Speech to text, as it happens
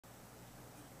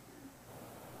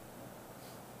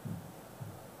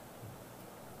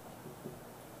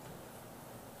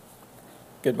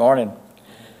Good morning.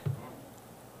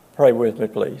 Pray with me,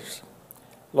 please.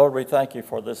 Lord, we thank you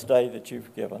for this day that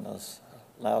you've given us,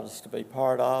 allowed us to be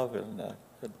part of, and the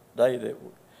day that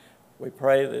we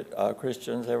pray that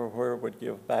Christians everywhere would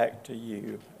give back to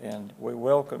you. And we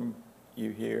welcome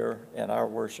you here in our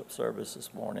worship service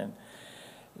this morning,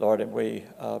 Lord, and we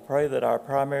pray that our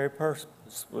primary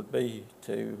purpose would be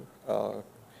to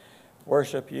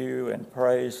worship you in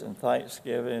praise and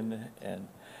thanksgiving. And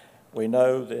we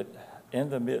know that in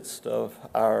the midst of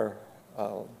our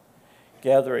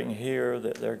gathering here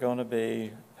that there are going to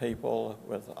be people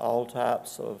with all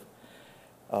types of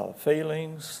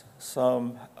feelings.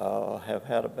 Some have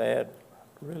had a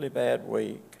really bad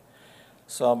week.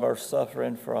 Some are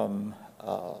suffering from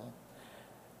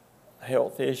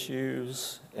health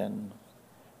issues, and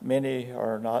many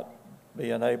are not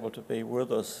being able to be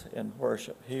with us in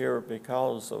worship here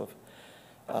because of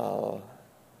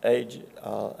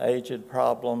aged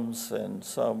problems, and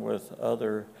some with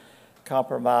other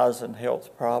compromising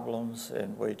health problems,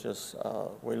 and we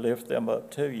lift them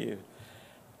up to you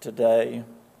today.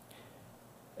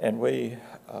 And we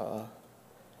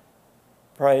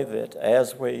pray that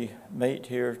as we meet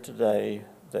here today,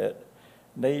 that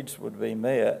needs would be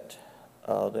met,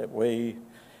 that we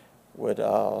would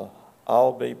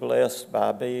all be blessed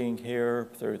by being here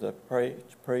through the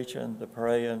preaching, the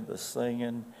praying, the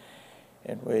singing.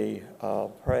 And we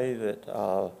pray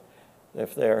that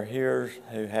if there are here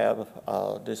who have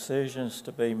decisions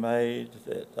to be made,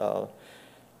 that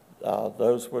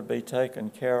those would be taken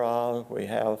care of. We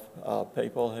have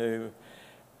people who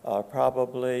are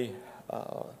probably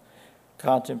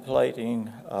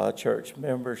contemplating church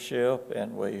membership,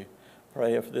 and we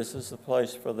pray if this is the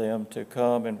place for them to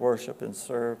come and worship and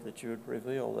serve, that you would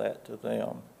reveal that to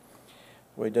them.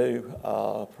 We do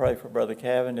pray for Brother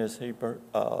Kevin as he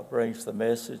brings the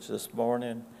message this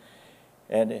morning,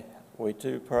 and we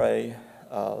do pray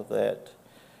that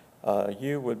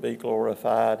you would be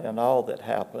glorified in all that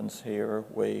happens here.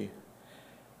 We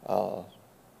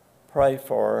pray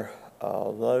for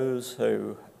those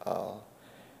who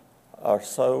are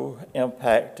so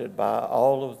impacted by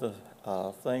all of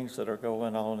the things that are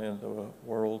going on in the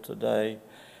world today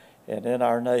and in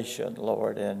our nation,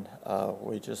 Lord. And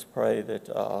we just pray that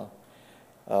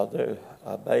the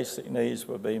basic needs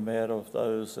will be met of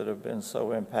those that have been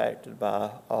so impacted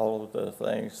by all of the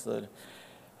things, the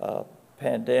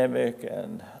pandemic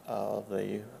and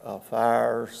the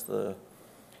fires, the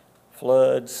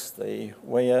floods, the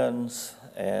winds,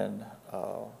 and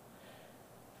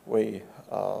we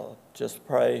just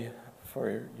pray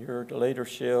for your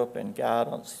leadership and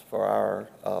guidance for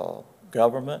our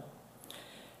government.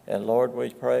 And Lord,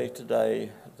 we pray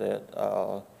today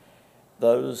that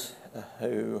those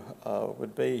who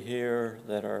would be here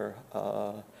that are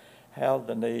have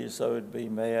the needs, they would be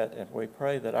met. And we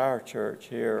pray that our church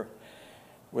here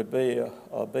would be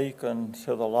a beacon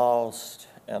to the lost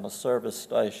and a service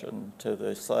station to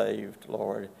the saved,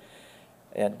 Lord.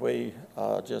 And we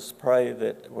just pray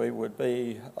that we would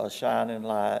be a shining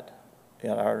light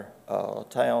in our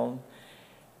town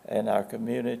and our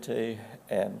community.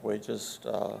 And we just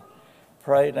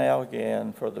pray now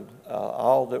again for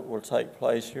all that will take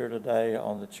place here today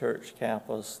on the church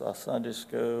campus, the Sunday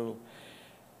school,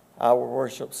 our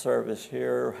worship service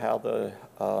here, how the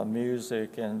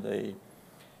music and the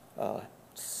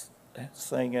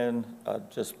singing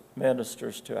just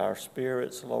ministers to our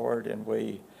spirits, Lord. And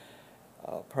we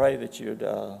pray that you'd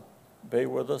be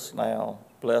with us now.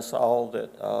 Bless all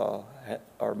that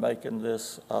are making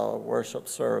this worship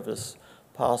service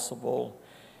possible.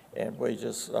 And we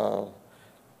just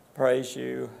praise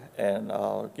you and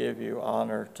give you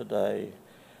honor today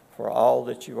for all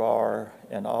that you are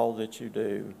and all that you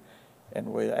do. And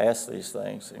we ask these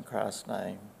things in Christ's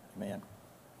name. Amen.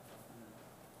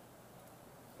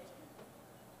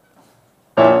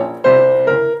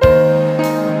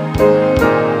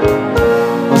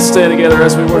 Let's stand together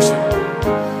as we worship.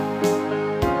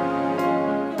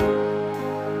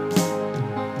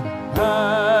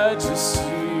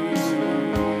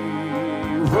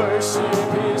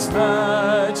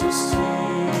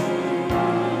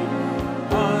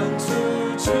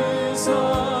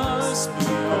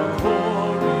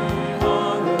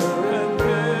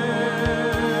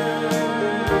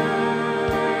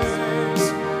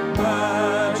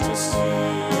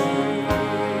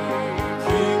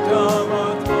 Kingdom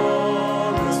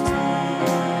authority.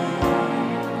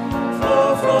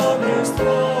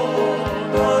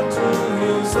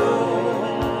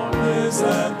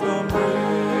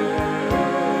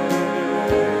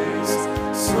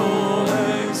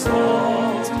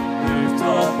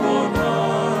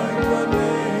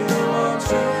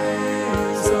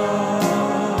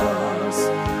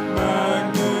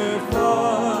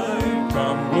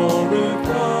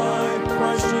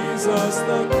 Jesus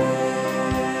the King.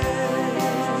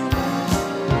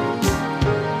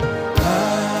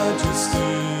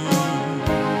 Majesty,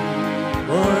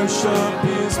 worship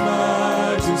His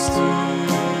majesty.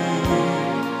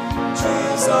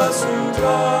 Jesus who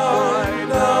died,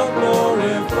 now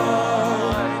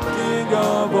glorified, King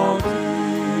of all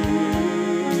kings.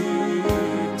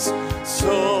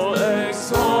 So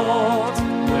exalt,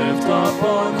 lift up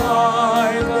on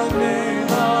high the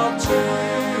name of Jesus.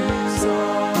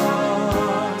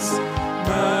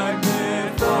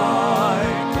 Magnify,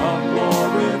 come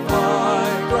glorify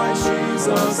Christ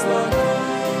Jesus the King.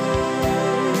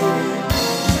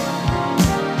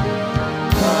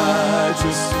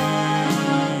 Majesty,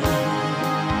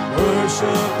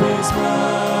 worship His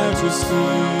majesty.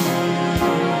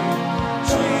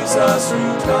 Jesus who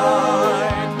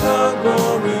died, now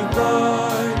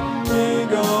glorified,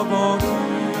 King of all kings.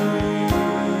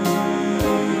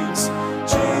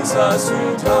 Jesus who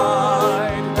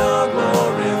died, now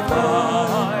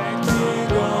glorified,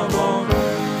 King of all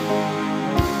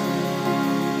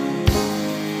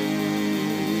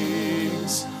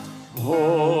kings.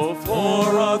 Oh, for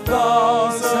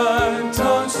 1,000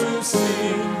 tongues to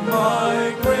sing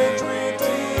my great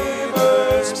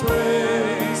Redeemer's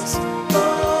praise, the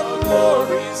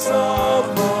glories of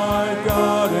my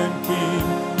God and King,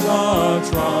 the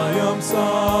triumphs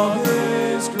of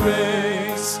His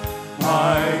grace.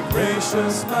 My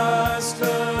gracious Master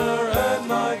and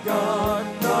my God,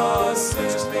 thus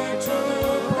teach me to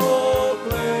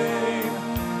proclaim,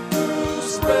 to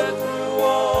spread through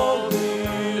all the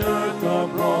earth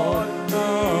abroad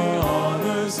the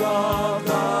honors of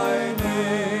Thy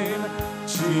name.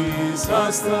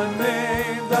 Jesus, the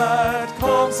name that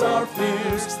calms our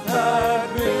fears, that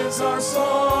bids our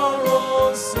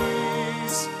sorrows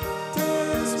cease.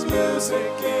 'Tis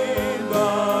music in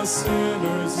the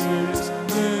sinner's ears,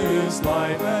 'tis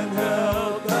life and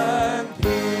health and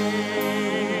peace.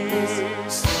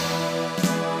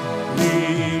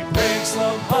 He breaks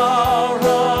the power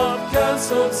of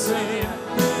cancelled sin,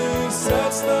 He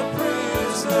sets the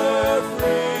prisoner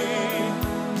free.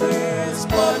 His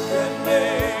blood can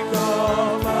make the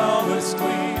foulest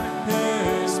clean,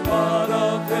 His blood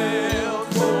availed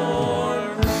for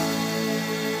me.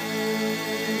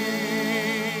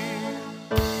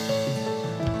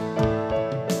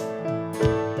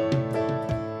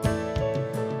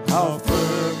 How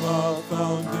firm a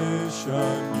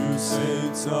foundation, you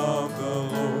saints of the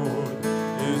Lord,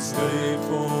 is laid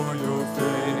for your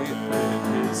faith in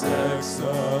His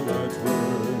excellent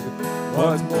word.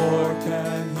 What more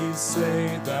can He say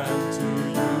than to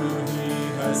you He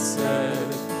has said?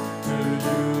 To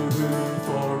you who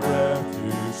for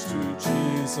refuge to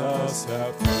Jesus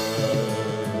have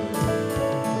fled.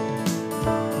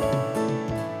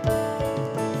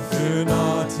 Fear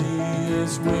not, He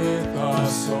is with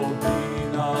us, so be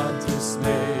not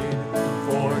dismayed.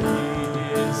 For He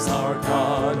is our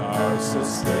God, our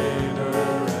sustainer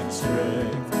and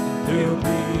strength. He'll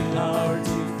be our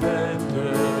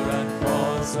defender and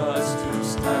cause us to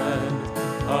stand,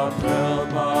 upheld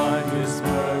by His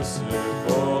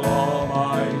merciful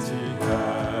almighty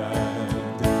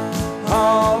hand.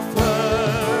 How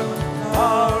firm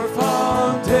our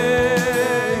foundation,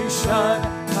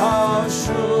 how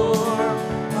sure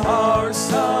our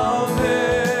salvation,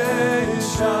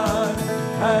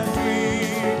 and we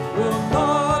will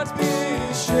not be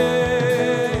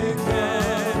shaken.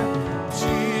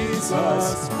 Jesus,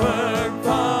 firm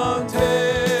foundation.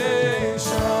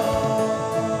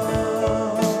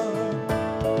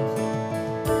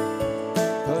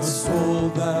 The soul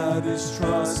that is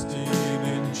trusting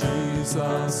in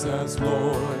Jesus as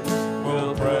Lord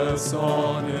will press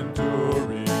on,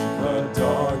 enduring the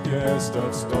darkest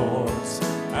of storms.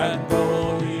 And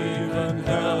though even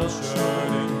hell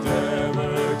should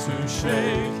endeavor to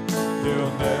shake,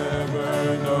 He'll never,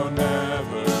 no,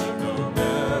 never, no,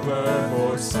 never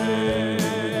forsake.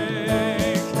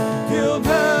 He'll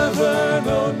never,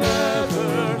 no, never,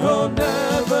 no,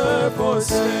 never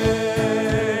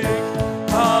forsake.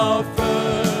 How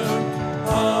firm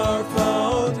our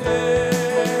foundation,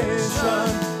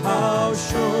 how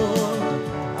sure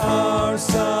our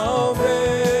salvation,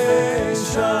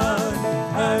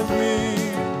 and we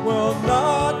will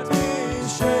not be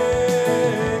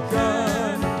shaken.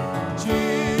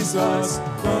 Jesus,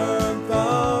 firm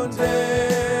foundation.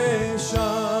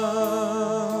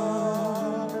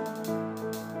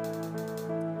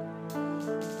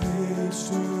 Age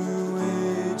to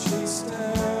age He stands.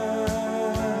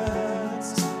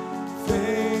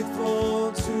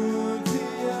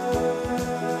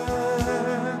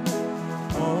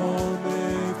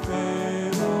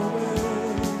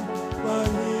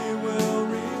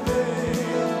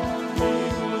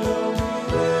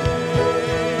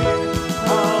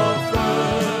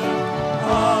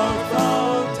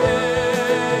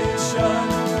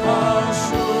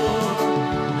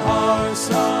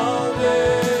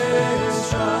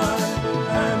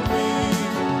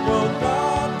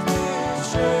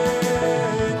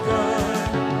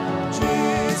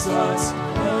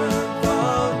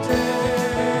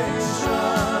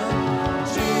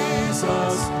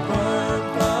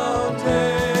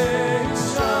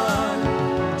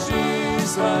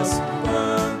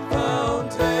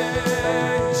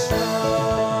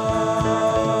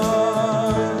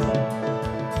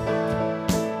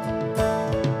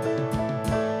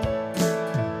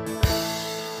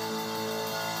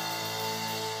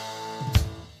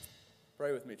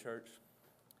 Pray with me, church.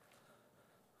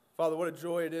 Father, what a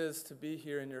joy it is to be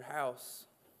here in your house,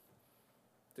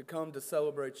 to come to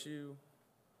celebrate you,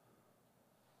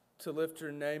 to lift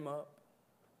your name up.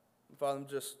 Father, I'm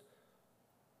just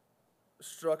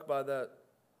struck by that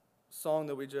song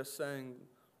that we just sang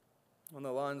on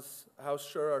the lines, how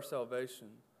sure our salvation.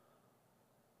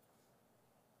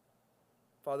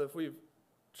 Father, if we've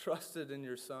trusted in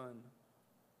your Son,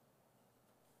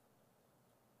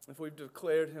 if we've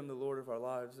declared him the Lord of our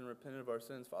lives and repented of our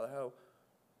sins, Father, how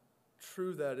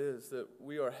true that is, that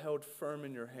we are held firm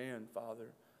in your hand, Father,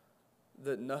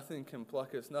 that nothing can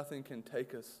pluck us, nothing can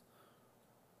take us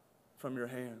from your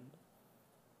hand.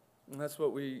 And that's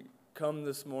what we come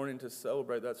this morning to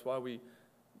celebrate. That's why we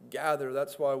gather.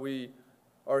 That's why we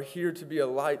are here to be a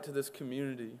light to this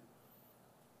community,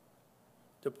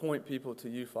 to point people to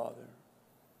you, Father.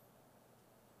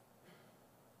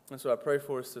 And so I pray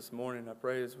for us this morning. I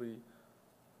pray as we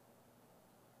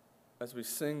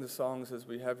sing the songs, as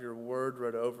we have your word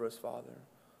read over us, Father,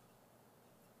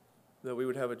 that we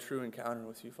would have a true encounter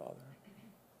with you, Father.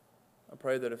 I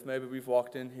pray that if maybe we've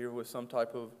walked in here with some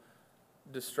type of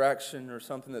distraction or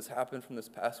something that's happened from this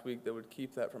past week that would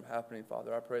keep that from happening,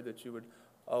 Father, I pray that you would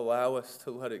allow us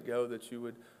to let it go, that you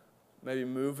would maybe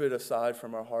move it aside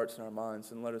from our hearts and our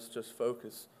minds and let us just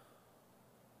focus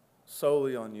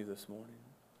solely on you this morning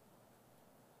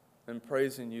and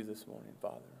praising you this morning,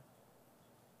 Father.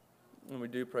 And we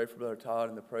do pray for Brother Todd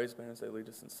and the praise band as they lead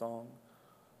us in song,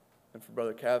 and for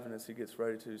Brother Kevin as he gets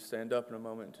ready to stand up in a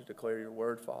moment to declare your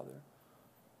word, Father.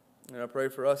 And I pray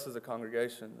for us as a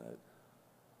congregation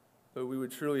that we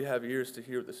would truly have ears to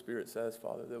hear what the Spirit says,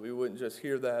 Father, that we wouldn't just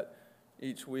hear that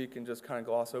each week and just kind of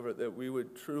gloss over it, that we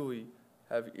would truly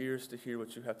have ears to hear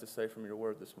what you have to say from your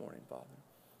word this morning, Father.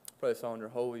 I pray this all in your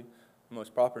holy and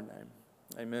most proper name.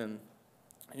 Amen.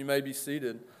 You may be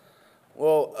seated.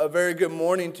 Well, a very good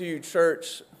morning to you,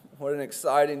 church. What an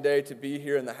exciting day to be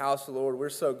here in the house of the Lord. We're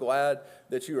so glad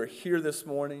that you are here this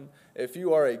morning. If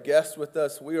you are a guest with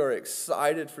us, we are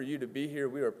excited for you to be here.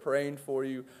 We are praying for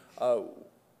you.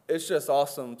 It's just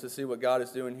awesome to see what God is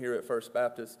doing here at First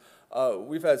Baptist.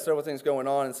 We've had several things going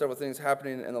on and several things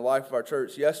happening in the life of our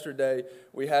church. Yesterday,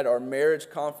 we had our marriage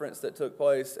conference that took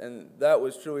place, and that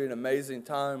was truly an amazing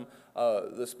time.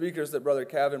 The speakers that Brother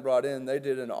Kevin brought in, they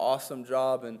did an awesome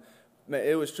job, and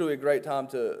it was truly a great time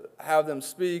to have them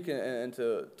speak and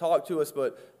to talk to us,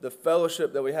 but the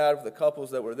fellowship that we had with the couples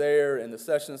that were there and the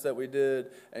sessions that we did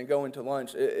and going to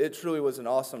lunch, it truly was an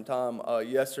awesome time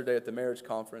yesterday at the marriage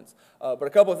conference. But a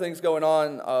couple of things going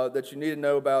on that you need to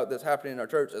know about that's happening in our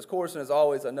church. Of course, and as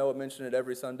always, I know I mention it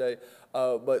every Sunday,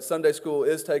 but Sunday school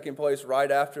is taking place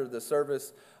right after the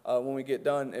service. When we get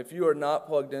done. If you are not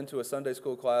plugged into a Sunday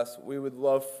school class, we would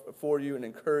love for you and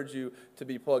encourage you to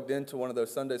be plugged into one of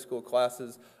those Sunday school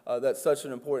classes. That's such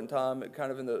an important time,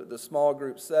 kind of in the small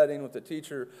group setting with the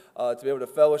teacher, to be able to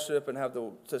fellowship and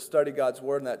to study God's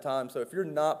Word in that time. So if you're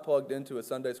not plugged into a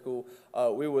Sunday school,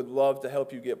 we would love to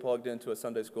help you get plugged into a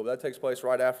Sunday school. That takes place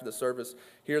right after the service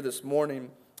here this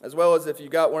morning. As well as if you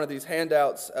got one of these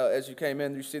handouts as you came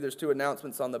in, you see there's two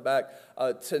announcements on the back.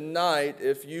 Tonight,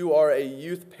 if you are a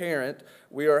youth parent,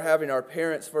 we are having our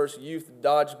Parents First Youth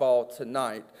Dodgeball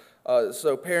tonight.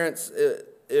 So parents,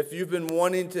 if you've been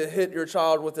wanting to hit your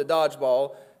child with a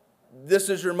dodgeball, this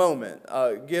is your moment.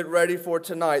 Get ready for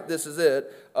tonight. This is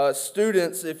it.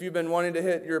 Students, if you've been wanting to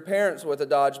hit your parents with a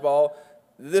dodgeball,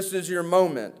 this is your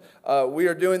moment. We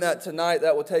are doing that tonight.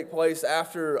 That will take place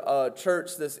after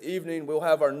church this evening. We'll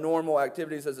have our normal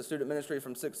activities as a student ministry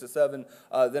from 6 to 7.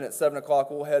 Then at 7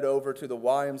 o'clock, we'll head over to the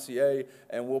YMCA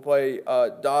and we'll play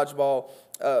dodgeball.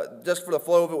 Just for the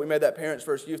flow of it, we made that Parents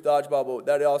First Youth Dodgeball, but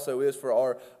that also is for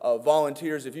our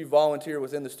volunteers. If you volunteer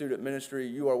within the student ministry,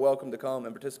 you are welcome to come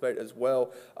and participate as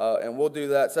well. And we'll do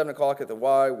that 7 o'clock at the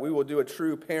Y. We will do a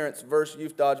true Parents versus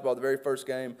Youth Dodgeball the very first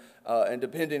game. And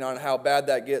depending on how bad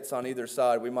that gets on either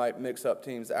side, we might mix up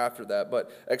teams after that.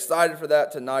 But excited for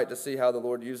that tonight to see how the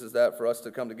Lord uses that for us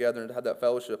to come together and to have that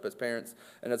fellowship as parents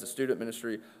and as a student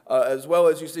ministry. As well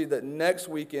as you see that next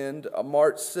weekend,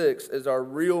 March 6th, is our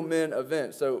Real Men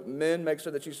event. So men, make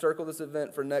sure that you circle this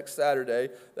event for next Saturday.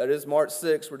 That is March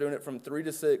 6th. We're doing it from 3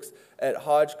 to 6 at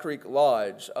Hodge Creek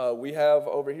Lodge. We have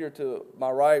over here to my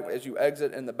right, as you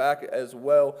exit in the back as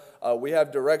well, we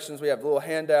have directions. We have little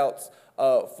handouts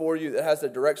for you that has the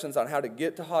directions on how to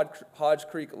get to Hodge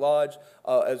Creek Lodge,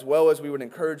 as well as we would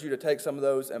encourage you to take some of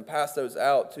those and pass those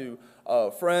out to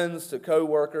friends, to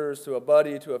co-workers, to a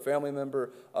buddy, to a family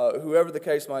member, whoever the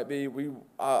case might be.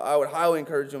 I would highly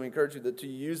encourage you to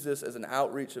use this as an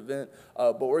outreach event.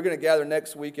 But we're going to gather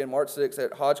next weekend, March 6th,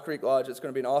 at Hodge Creek Lodge. It's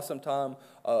going to be an awesome time.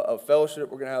 a fellowship.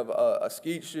 We're going to have a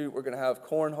skeet shoot. We're going to have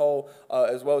cornhole,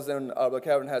 as well as then Brother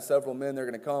Kevin has several men. They're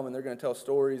going to come and they're going to tell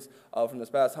stories from this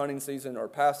past hunting season or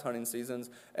past hunting seasons.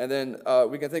 And then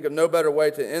we can think of no better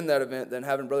way to end that event than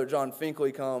having Brother John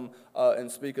Finkley come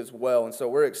and speak as well. And so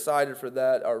we're excited for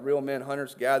that. Our Real Men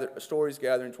Hunters Stories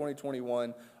Gathering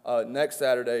 2021. Next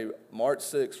Saturday, March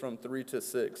 6th from 3 to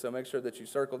 6. So make sure that you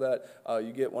circle that.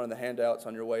 You get one of the handouts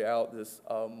on your way out this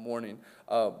morning.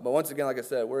 But once again, like I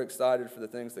said, we're excited for the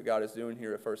things that God is doing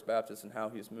here at First Baptist and how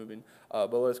He's moving.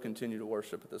 But let us continue to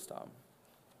worship at this time.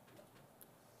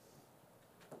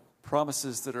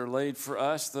 Promises that are laid for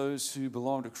us, those who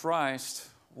belong to Christ.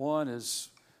 One is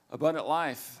abundant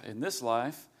life in this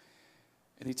life,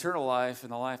 and eternal life in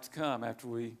the life to come after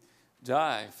we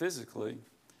die physically.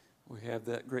 We have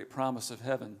that great promise of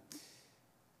heaven.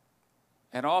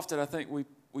 And often I think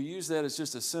we use that as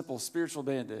just a simple spiritual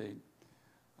Band-Aid.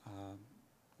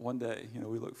 One day,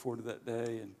 we look forward to that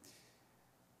day.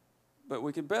 But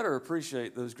we can better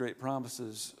appreciate those great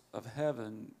promises of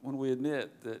heaven when we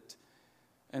admit that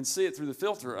and see it through the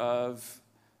filter of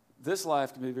this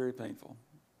life can be very painful.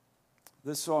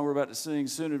 This song we're about to sing,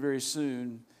 Soon and Very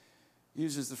Soon,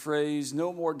 uses the phrase,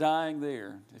 no more dying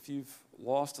there. If you've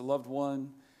lost a loved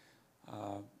one,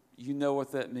 you know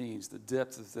what that means, the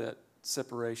depth of that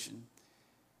separation.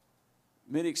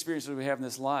 Many experiences we have in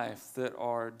this life that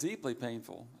are deeply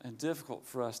painful and difficult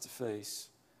for us to face.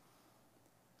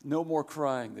 No more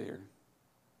crying there.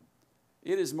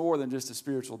 It is more than just a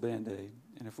spiritual Band-Aid.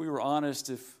 And if we were honest,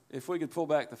 if we could pull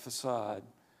back the facade,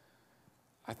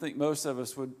 I think most of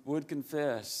us would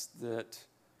confess that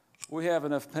we have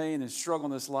enough pain and struggle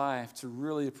in this life to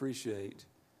really appreciate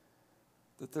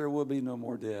that there will be no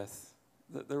more death,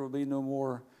 that there will be no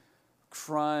more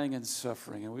crying and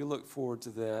suffering. And we look forward to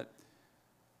that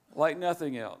like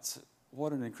nothing else.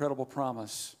 What an incredible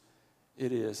promise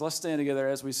it is. Let's stand together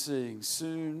as we sing,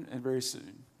 Soon and Very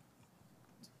Soon.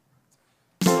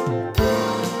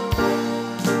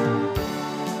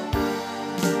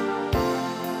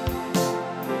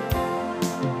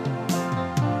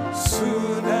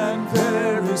 Soon and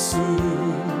very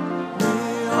soon,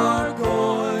 we are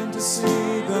going to see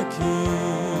the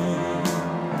King.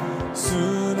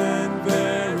 Soon and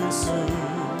very soon,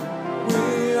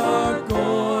 we are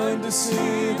going to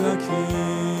see the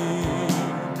King.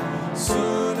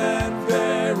 Soon and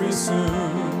very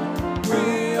soon,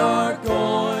 we are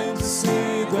going to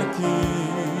see the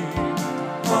King.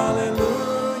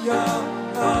 Hallelujah,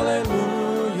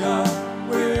 hallelujah,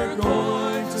 we're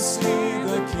going to see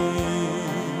the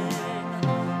King.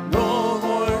 No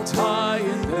more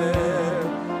tying there,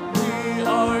 we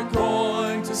are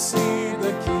going to see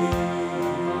the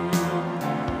King.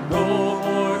 No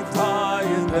more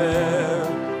tying there,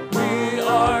 we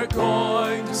are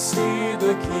going to see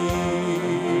the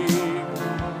King.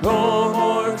 No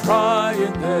more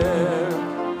crying there,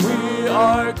 we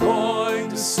are going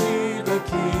to see the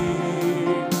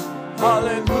King.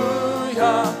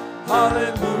 Hallelujah,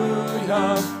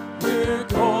 hallelujah, we're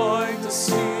going to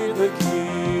see the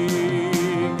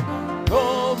King.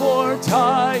 No more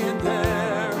tying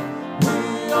there,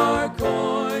 we are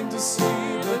going to see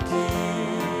the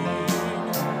King.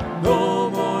 No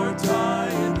more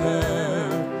tying there,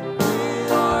 we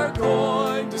are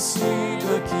going to see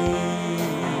the King.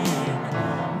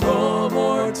 No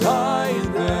more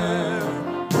tying there,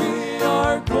 we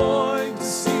are going to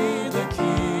see the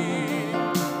King.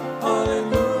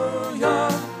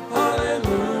 Hallelujah,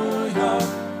 hallelujah,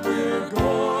 we're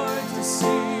going to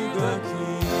see the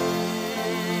King.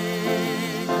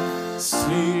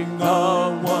 Sing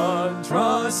the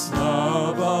wondrous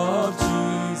love of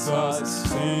Jesus,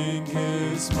 sing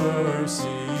His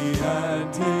mercy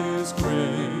and His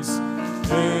grace.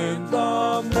 In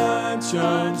the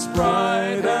mansions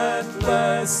bright and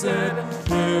blessed,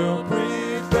 He'll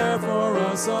prepare for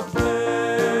us a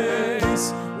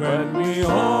place. When we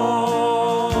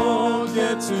all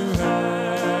get to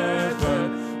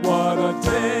heaven, what a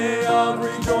day of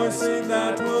rejoicing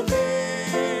that will be.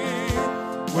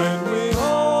 When we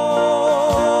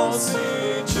all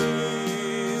see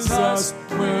Jesus,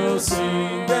 we'll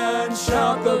sing and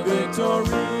shout the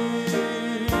victory.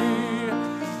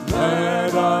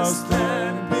 Let us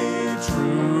then be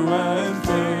true and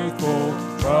faithful,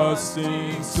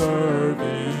 trusting,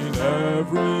 serving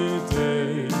every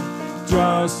day.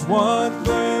 Just one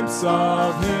glimpse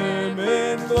of Him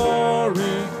in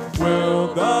glory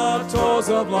will the toils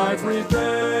of life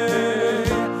repay.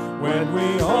 When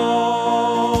we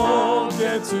all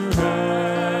get to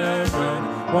heaven,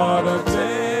 what a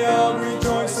day of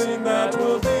rejoicing that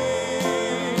will be.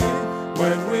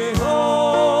 When we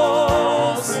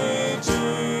all see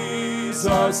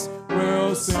Jesus,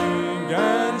 we'll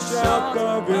shout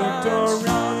the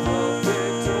victory.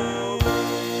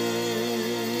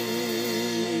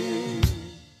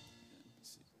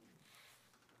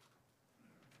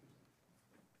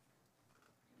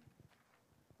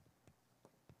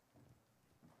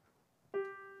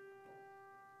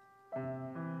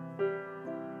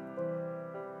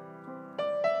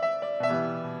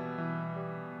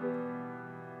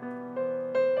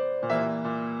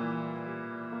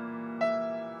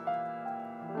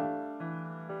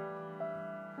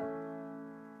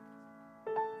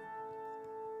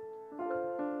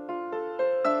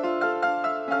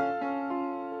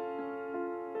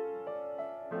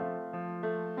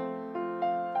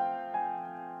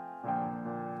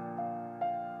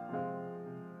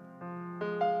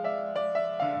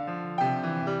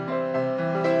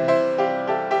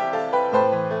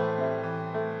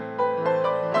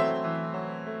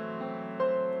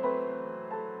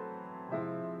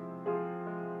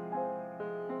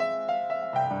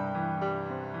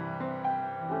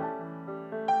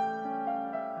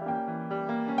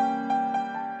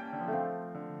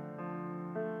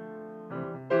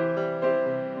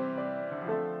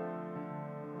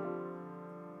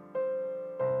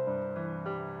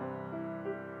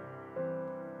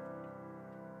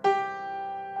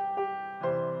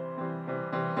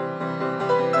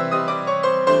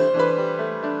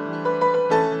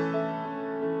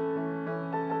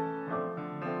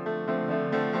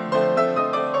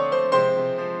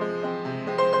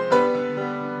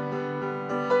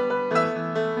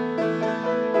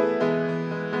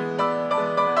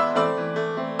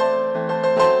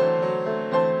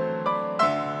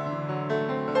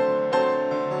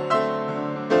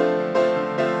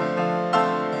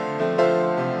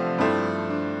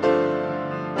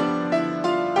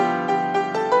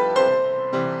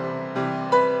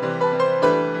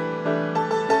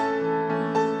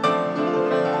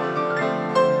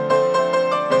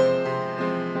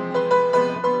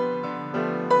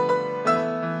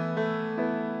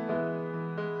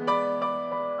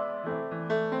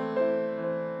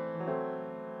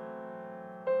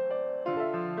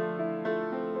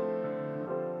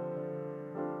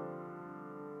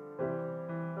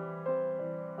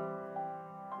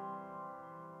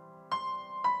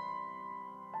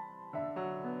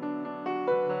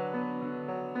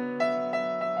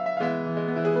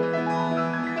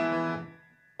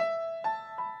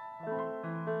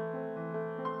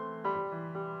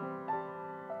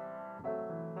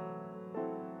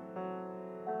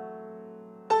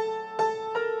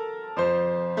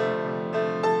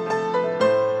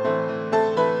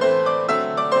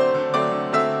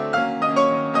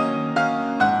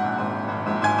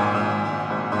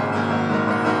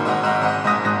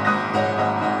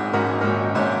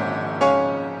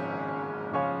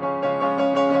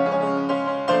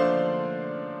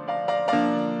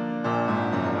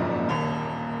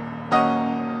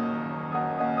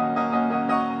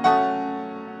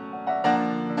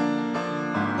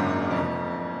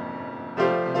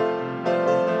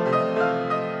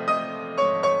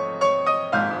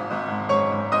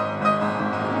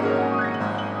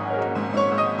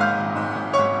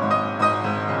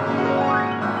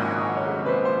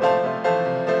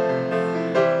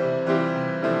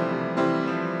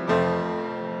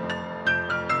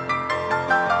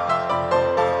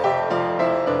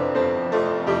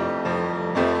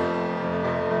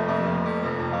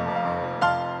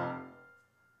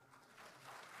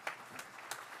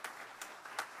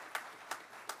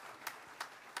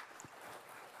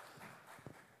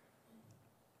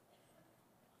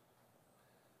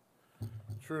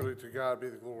 Truly, to God be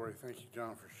the glory. Thank you,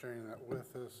 John, for sharing that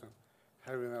with us and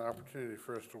having that opportunity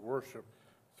for us to worship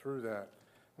through that.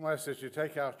 I'm going to ask that you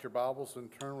take out your Bibles and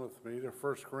turn with me to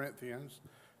 1 Corinthians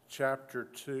chapter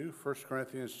 2. 1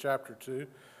 Corinthians chapter 2.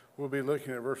 We'll be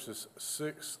looking at verses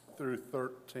 6 through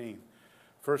 13.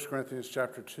 1 Corinthians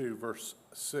chapter 2, verse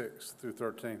 6 through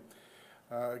 13.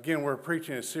 Again, we're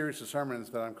preaching a series of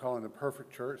sermons that I'm calling the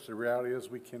perfect church. The reality is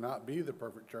we cannot be the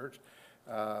perfect church.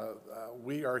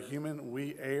 We are human,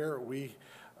 we err, we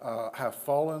have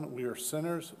fallen, we are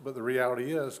sinners, but the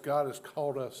reality is God has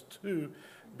called us to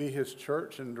be his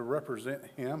church and to represent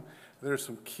him. There's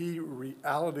some key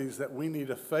realities that we need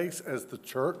to face as the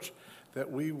church that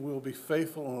we will be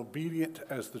faithful and obedient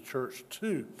as the church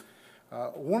too.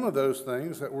 One of those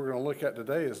things that we're going to look at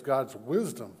today is God's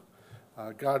wisdom.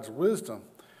 God's wisdom.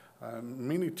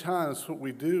 Many times what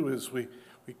we do is we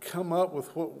come up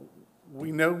with what we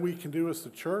know we can do as the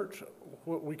church,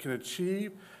 what we can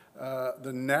achieve,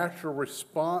 the natural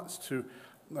response to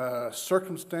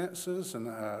circumstances and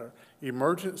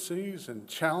emergencies and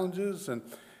challenges.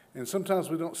 And sometimes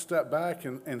we don't step back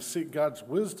and seek God's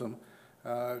wisdom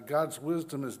God's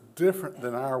wisdom is different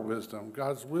than our wisdom.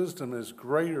 God's wisdom is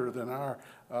greater than our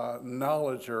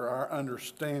knowledge or our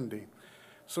understanding.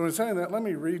 So in saying that, let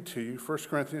me read to you 1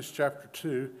 Corinthians chapter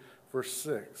 2, verse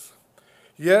 6.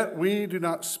 Yet we do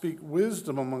not speak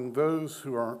wisdom among those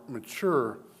who are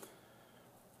mature.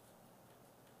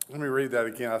 Let me read that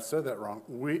again. I said that wrong.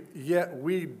 Yet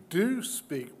we do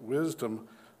speak wisdom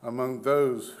among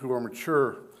those who are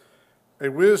mature. A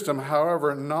wisdom,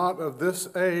 however, not of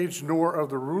this age, nor of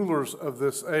the rulers of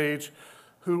this age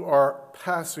who are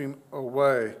passing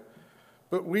away.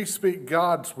 But we speak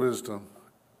God's wisdom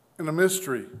in a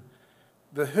mystery,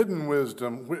 the hidden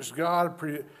wisdom which God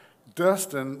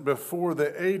predestined before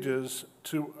the ages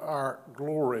to our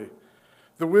glory.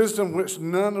 The wisdom which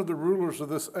none of the rulers of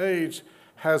this age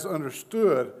has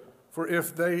understood, for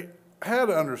if they had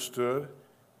understood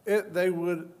it, they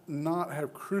would not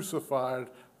have crucified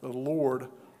the Lord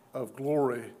of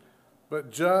glory.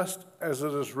 But just as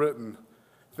it is written,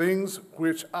 things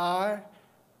which eye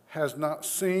has not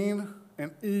seen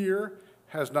and ear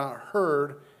has not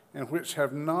heard, and which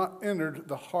have not entered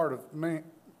the heart of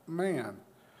man,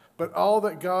 but all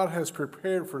that God has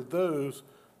prepared for those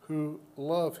who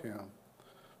love him.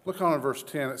 Look on in verse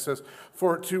 10. It says,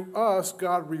 for to us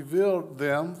God revealed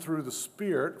them through the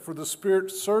Spirit, for the Spirit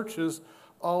searches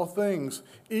all things,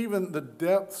 even the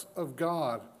depths of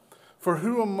God. For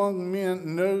who among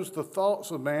men knows the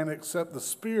thoughts of man except the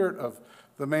spirit of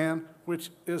the man which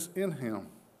is in him?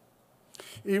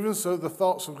 Even so, the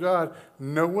thoughts of God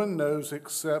no one knows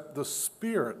except the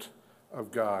Spirit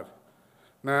of God.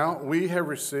 Now we have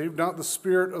received not the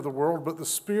spirit of the world, but the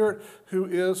Spirit who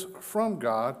is from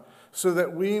God, so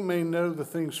that we may know the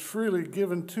things freely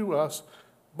given to us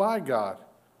by God,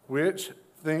 which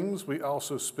things we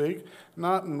also speak,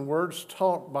 not in words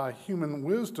taught by human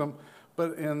wisdom,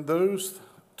 but in those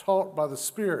taught by the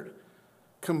Spirit,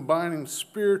 combining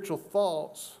spiritual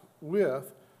thoughts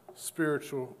with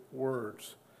spiritual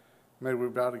words. May we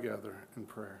bow together in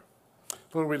prayer.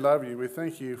 Lord, we love you. We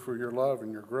thank you for your love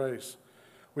and your grace.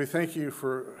 We thank you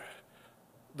for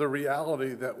the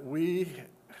reality that we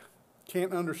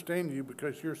can't understand you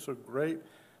because you're so great,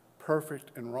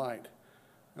 perfect, and right.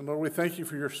 And Lord, we thank you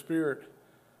for your Spirit,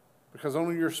 because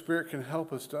only your Spirit can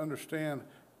help us to understand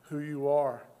who you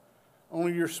are.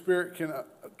 Only your Spirit can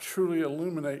truly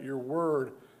illuminate your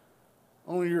word.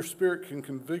 Only your Spirit can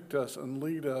convict us and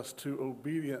lead us to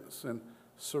obedience and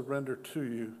surrender to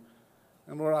you.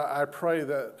 And Lord, I pray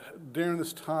that during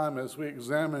this time as we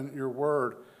examine your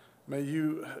word, may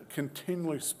you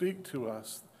continually speak to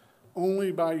us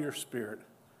only by your Spirit.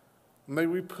 May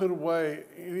we put away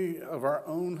any of our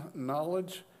own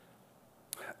knowledge,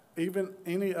 even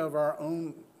any of our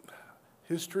own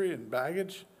history and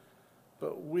baggage,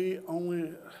 but we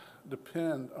only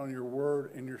depend on your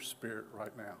word and your Spirit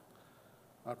right now.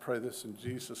 I pray this in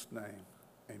Jesus' name.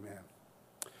 Amen.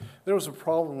 There was a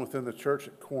problem within the church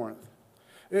at Corinth.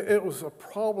 It was a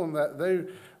problem that they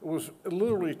was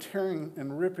literally tearing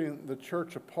and ripping the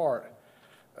church apart.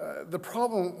 The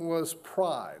problem was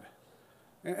pride.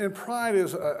 And pride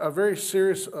is a very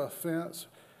serious offense.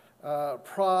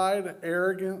 Pride,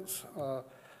 arrogance,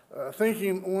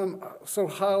 thinking one so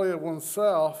highly of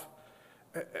oneself,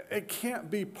 it can't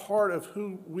be part of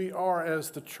who we are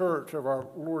as the church of our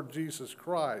Lord Jesus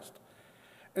Christ.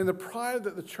 And the pride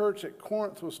that the church at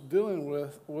Corinth was dealing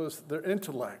with was their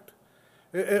intellect.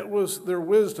 It was their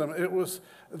wisdom. It was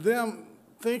them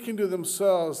thinking to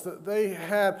themselves that they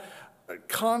had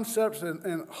concepts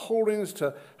and holdings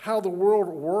to how the world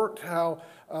worked, how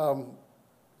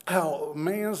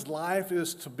man's life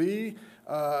is to be,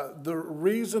 the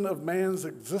reason of man's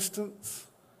existence.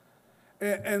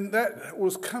 And that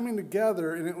was coming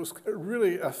together, and it was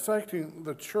really affecting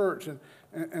the church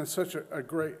in such a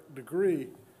great degree.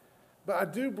 But I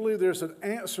do believe there's an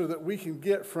answer that we can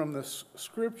get from this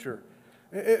scripture.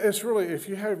 It's really, if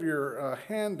you have your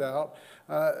handout,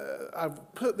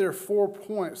 I've put there 4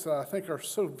 points that I think are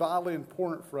so vitally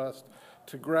important for us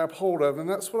to grab hold of. And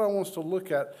that's what I want us to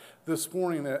look at this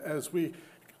morning as we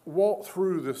walk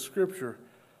through the scripture.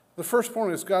 The first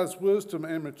point is God's wisdom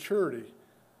and maturity,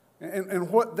 and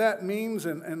what that means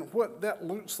and what that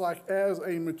looks like as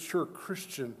a mature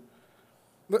Christian.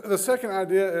 The second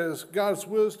idea is God's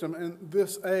wisdom in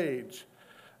this age.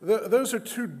 Those are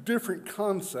 2 different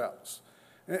concepts.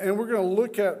 And we're going to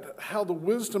look at how the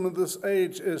wisdom of this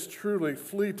age is truly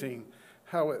fleeting,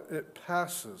 how it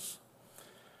passes.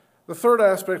 The third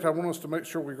aspect I want us to make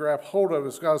sure we grab hold of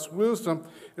is God's wisdom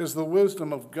is the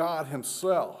wisdom of God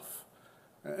himself.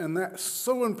 And that's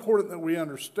so important that we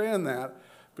understand that,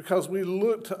 because we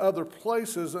look to other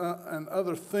places and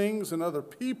other things and other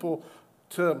people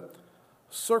to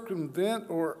circumvent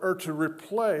or to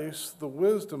replace the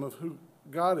wisdom of who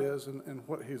God is and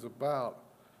what he's about.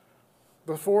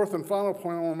 The fourth and final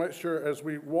point I want to make sure as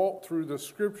we walk through the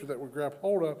scripture that we grab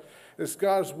hold of is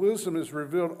God's wisdom is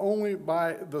revealed only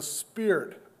by the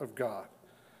Spirit of God.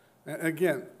 And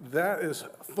again, that is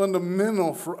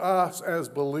fundamental for us as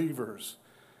believers.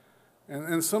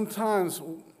 And sometimes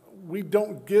we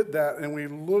don't get that and we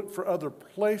look for other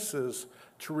places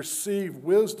to receive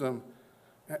wisdom.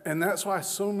 And that's why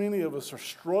so many of us are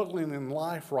struggling in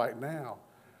life right now.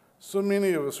 So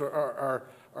many of us are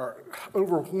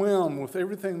overwhelmed with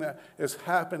everything that is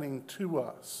happening to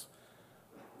us.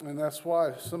 And that's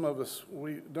why some of us,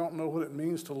 we don't know what it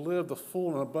means to live the full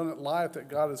and abundant life that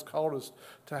God has called us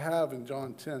to have in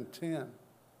John 10:10.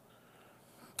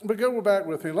 But go back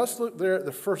with me. Let's look there at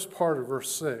the first part of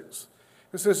verse 6.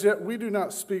 It says, yet we do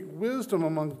not speak wisdom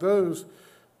among those.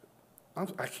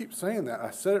 I keep saying that.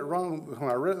 I said it wrong when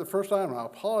I read it the first time, and I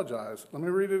apologize. Let me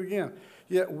read it again.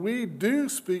 Yet we do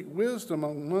speak wisdom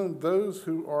among those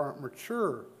who are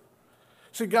mature.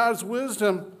 See, God's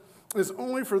wisdom is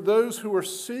only for those who are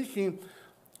seeking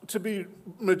to be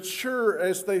mature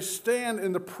as they stand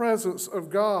in the presence of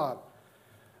God.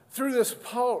 Through this,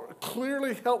 Paul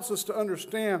clearly helps us to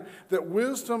understand that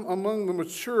wisdom among the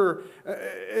mature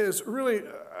is really,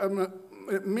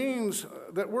 it means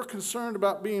that we're concerned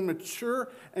about being mature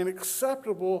and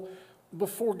acceptable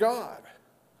before God.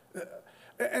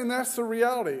 And that's the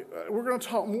reality. We're going to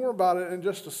talk more about it in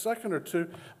just a second or two,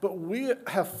 but we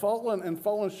have fallen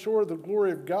short of the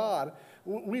glory of God.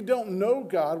 We don't know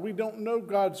God. We don't know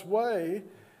God's way.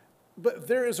 But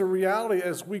there is a reality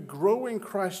as we grow in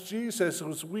Christ Jesus,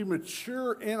 as we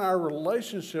mature in our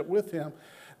relationship with him,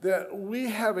 that we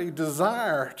have a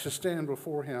desire to stand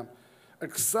before him,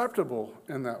 acceptable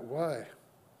in that way.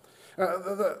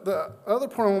 The other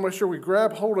point I want to make sure we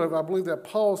grab hold of, I believe that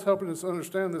Paul is helping us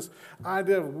understand this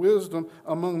idea of wisdom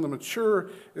among the mature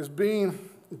is being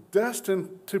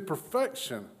destined to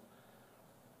perfection.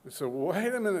 So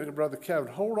wait a minute, Brother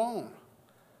Kevin, hold on.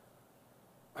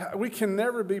 We can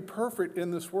never be perfect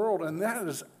in this world, and that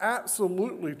is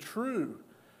absolutely true.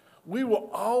 We will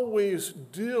always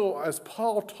deal, as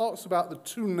Paul talks about the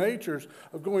two natures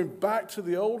of going back to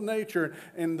the old nature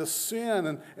and the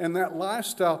sin and that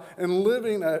lifestyle and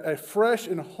living a fresh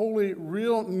and holy,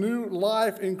 real new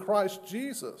life in Christ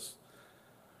Jesus.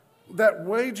 That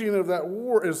waging of that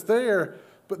war is there,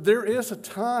 but there is a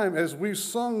time, as we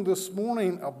sung this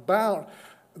morning, about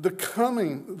the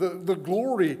coming, the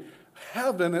glory,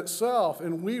 heaven itself,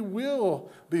 and we will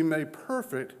be made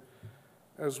perfect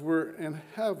as we're in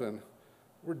heaven.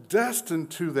 We're destined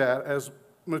to that as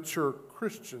mature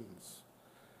Christians.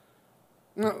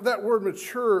 Now, that word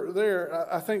mature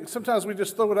there, I think sometimes we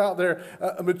just throw it out there,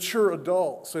 mature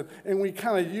adults, and we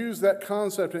kind of use that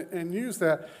concept and use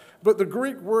that. But the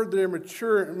Greek word there,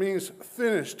 mature, means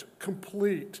finished,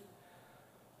 complete,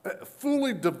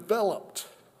 fully developed.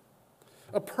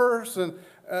 A person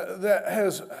that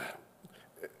has,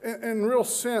 in real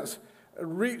sense,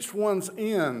 reached one's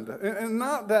end. And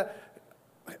not that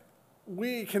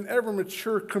we can ever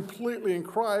mature completely in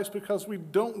Christ, because we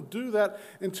don't do that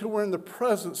until we're in the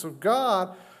presence of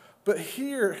God. But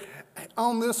here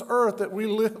on this earth that we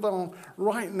live on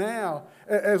right now,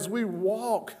 as we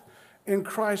walk in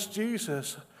Christ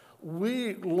Jesus,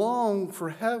 we long for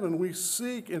heaven. We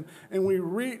seek and we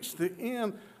reach the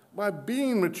end by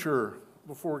being mature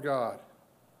before God.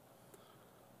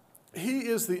 He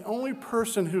is the only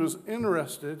person who is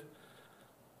interested,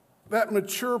 that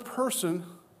mature person,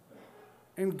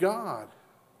 in God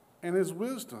and his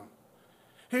wisdom.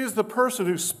 He is the person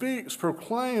who speaks,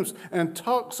 proclaims, and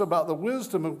talks about the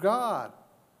wisdom of God.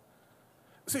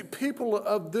 See, people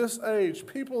of this age,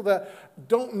 people that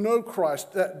don't know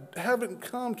Christ, that haven't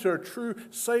come to a true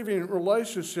saving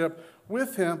relationship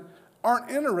with him,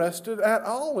 aren't interested at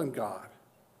all in God.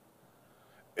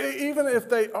 Even if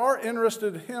they are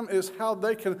interested in him, is how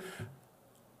they can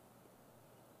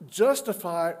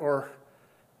justify or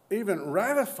even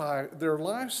ratify their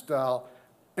lifestyle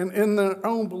and in their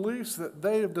own beliefs that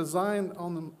they have designed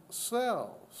on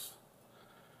themselves.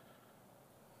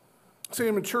 See,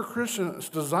 a mature Christian's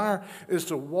desire is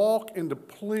to walk and to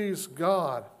please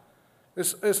God.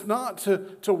 It's not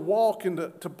to walk and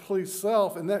to please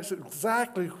self, and that's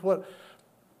exactly what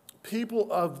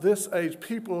people of this age,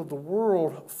 people of the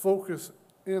world, focus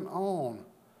in on.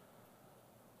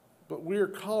 But we are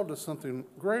called to something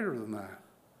greater than that.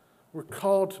 We're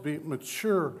called to be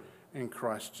mature in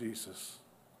Christ Jesus.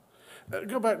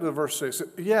 Go back to verse 6.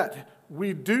 Yet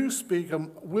we do speak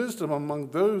wisdom among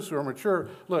those who are mature.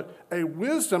 Look, a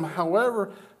wisdom,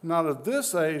 however, not of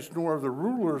this age, nor of the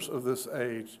rulers of this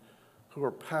age, who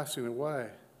are passing away.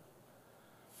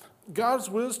 God's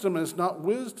wisdom is not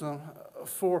wisdom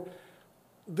for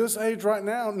this age right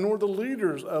now, nor the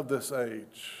leaders of this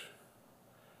age.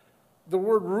 The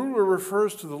word ruler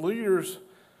refers to the leaders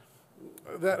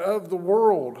that of the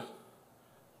world.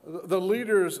 The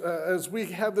leaders, as we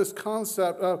have this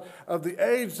concept of the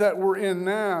age that we're in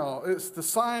now, it's the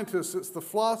scientists, it's the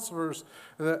philosophers,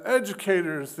 the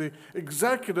educators, the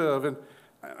executive, and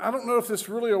I don't know if this is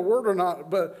really a word or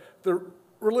not, but the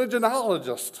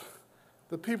religionologist,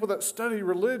 the people that study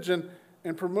religion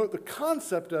and promote the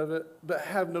concept of it, but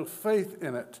have no faith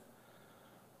in it.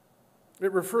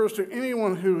 It refers to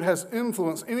anyone who has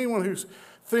influence, anyone who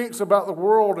thinks about the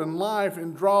world and life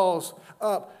and draws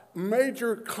up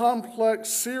major, complex,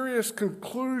 serious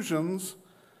conclusions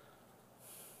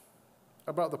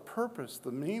about the purpose,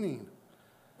 the meaning,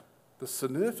 the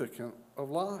significance of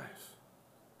life.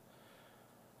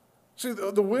 See,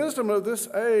 the wisdom of this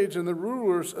age and the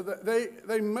rulers,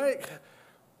 they make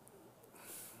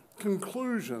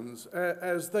conclusions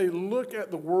as they look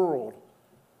at the world.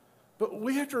 But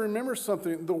we have to remember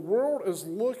something. The world is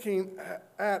looking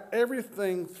at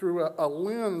everything through a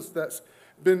lens that's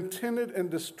been tinted and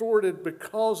distorted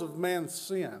because of man's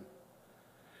sin.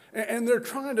 And they're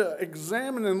trying to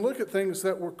examine and look at things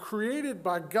that were created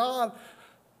by God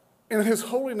in His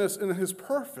holiness and His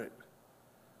perfect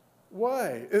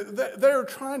way. They're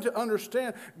trying to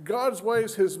understand God's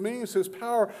ways, His means, His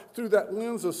power through that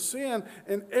lens of sin.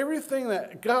 And everything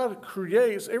that God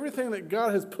creates, everything that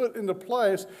God has put into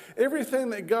place,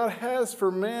 everything that God has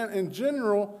for man in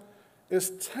general is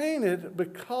tainted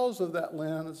because of that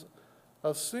lens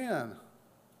of sin.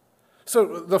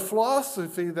 So the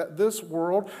philosophy that this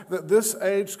world, that this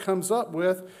age comes up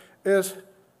with is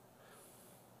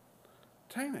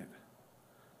tainted.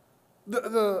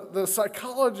 The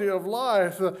psychology of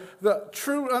life, the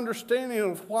true understanding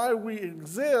of why we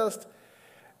exist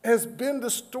has been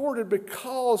distorted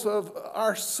because of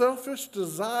our selfish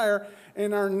desire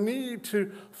and our need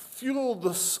to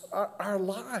fuel our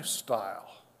lifestyle.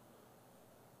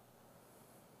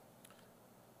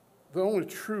 The only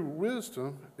true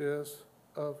wisdom is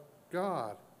of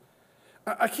God.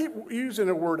 I keep using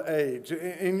the word age,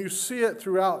 and you see it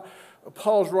throughout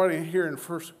Paul's writing here in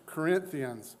 1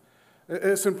 Corinthians.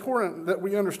 It's important that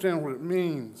we understand what it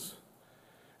means.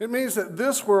 It means that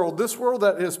this world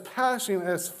that is passing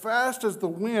as fast as the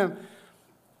wind,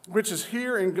 which is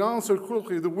here and gone so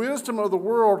quickly, the wisdom of the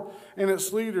world and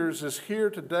its leaders is here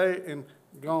today and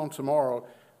gone tomorrow.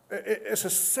 It's a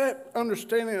set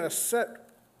understanding, a set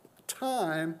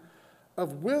time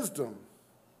of wisdom.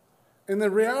 And the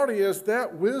reality is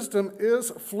that wisdom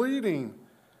is fleeting.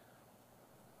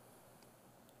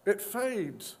 It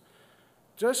fades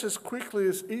just as quickly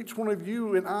as each one of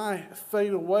you and I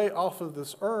fade away off of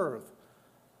this earth.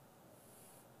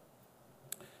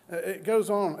 It goes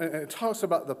on, it talks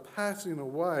about the passing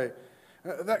away.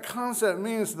 That concept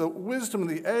means the wisdom of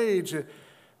the age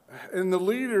and the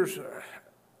leaders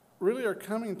really are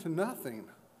coming to nothing,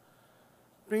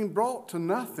 being brought to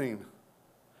nothing.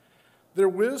 Their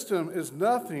wisdom is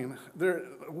nothing. Their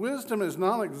wisdom is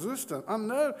non-existent. I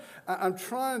know I'm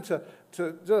trying to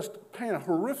just paint a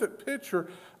horrific picture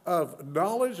of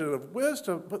knowledge and of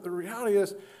wisdom, but the reality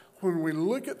is when we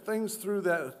look at things through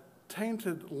that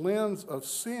tainted lens of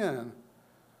sin,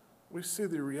 we see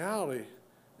the reality,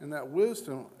 and that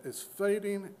wisdom is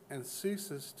fading and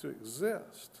ceases to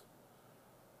exist.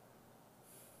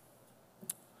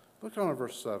 Look on at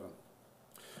verse 7.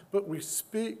 But we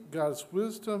speak God's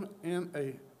wisdom in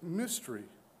a mystery,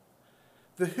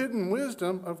 the hidden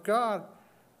wisdom of God,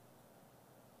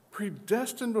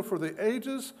 predestined before the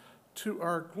ages to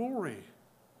our glory.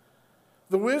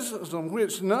 The wisdom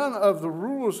which none of the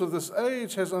rulers of this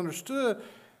age has understood,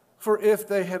 for if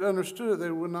they had understood it, they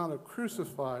would not have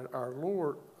crucified our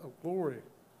Lord of glory.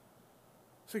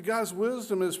 See, God's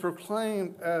wisdom is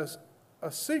proclaimed as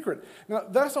a secret. Now,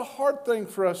 that's a hard thing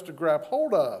for us to grab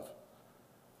hold of.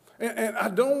 And I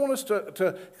don't want us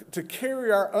to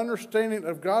carry our understanding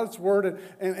of God's word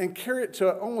and carry it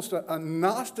to almost a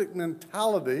Gnostic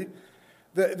mentality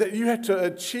that you have to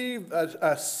achieve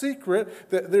a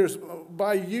secret, that there's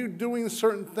by you doing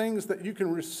certain things that you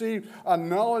can receive a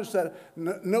knowledge that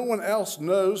no one else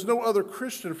knows, no other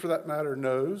Christian for that matter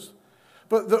knows.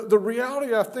 But the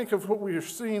reality, I think, of what we are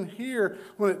seeing here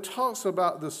when it talks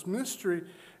about this mystery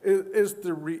is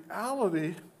the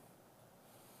reality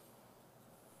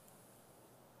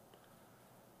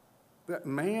that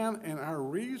man and our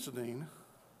reasoning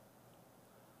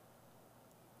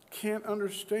can't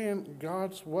understand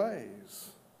God's ways.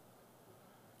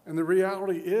 And the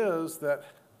reality is that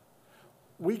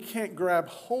we can't grab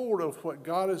hold of what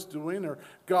God is doing or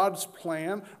God's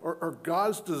plan or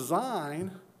God's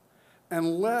design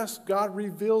unless God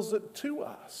reveals it to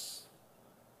us.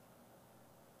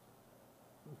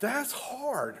 That's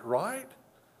hard, right?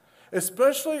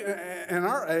 Especially in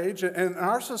our age and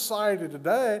our society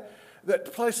today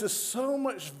that places so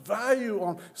much value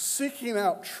on seeking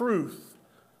out truth.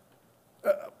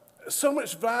 So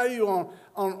much value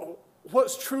on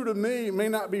what's true to me may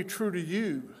not be true to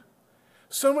you.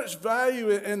 So much value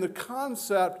in the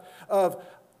concept of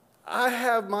I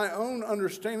have my own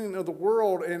understanding of the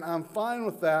world and I'm fine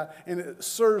with that and it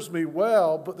serves me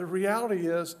well, but the reality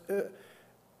is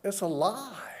it's a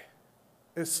lie.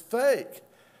 It's fake.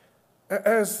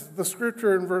 As the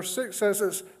scripture in verse 6 says,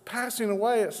 it's passing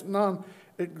away, it's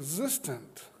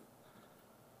non-existent.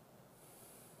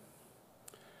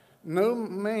 No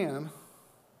man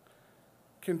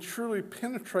can truly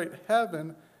penetrate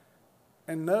heaven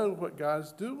and know what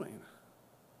God's doing.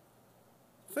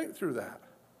 Think through that.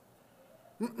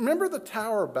 Remember the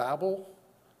Tower of Babel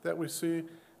that we see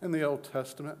in the Old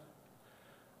Testament?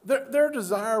 Their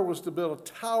desire was to build a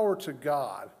tower to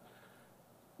God.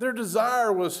 Their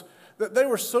desire was that they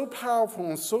were so powerful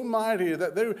and so mighty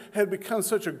that they had become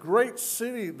such a great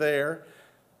city there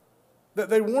that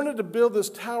they wanted to build this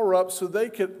tower up so they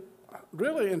could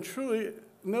really and truly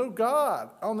know God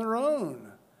on their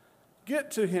own,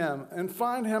 get to Him and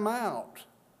find Him out.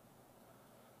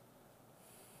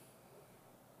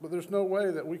 But there's no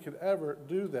way that we could ever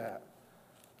do that.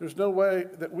 There's no way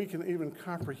that we can even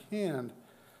comprehend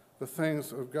the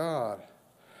things of God.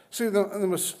 See,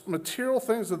 the material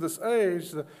things of this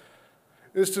age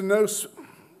is to know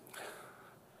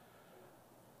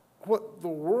what the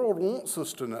world wants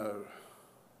us to know,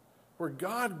 where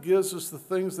God gives us the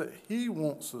things that He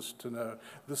wants us to know,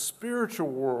 the spiritual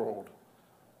world.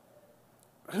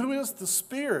 Who is the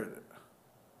Spirit?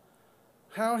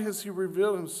 How has He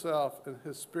revealed Himself in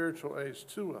His spiritual age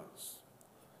to us?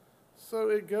 So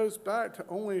it goes back to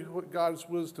only what God's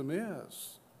wisdom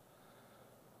is.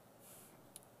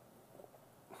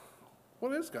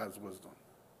 What is God's wisdom?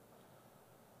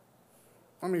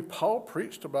 I mean, Paul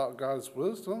preached about God's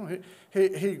wisdom.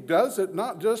 He does it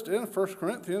not just in 1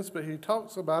 Corinthians, but he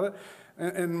talks about it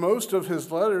in most of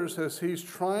his letters as he's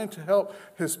trying to help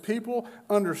his people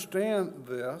understand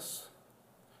this.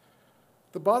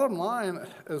 The bottom line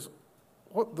is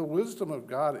what the wisdom of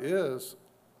God is,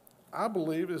 I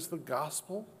believe, is the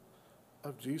gospel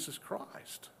of Jesus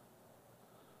Christ.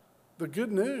 The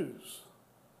good news.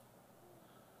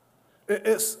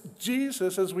 It's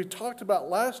Jesus, as we talked about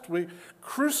last week,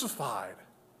 crucified.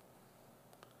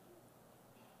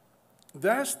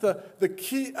 That's the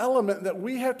key element that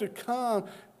we have to come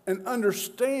and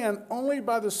understand only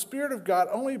by the Spirit of God,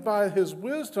 only by His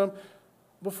wisdom,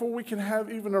 before we can have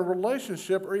even a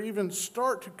relationship or even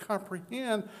start to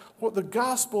comprehend what the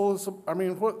gospel is,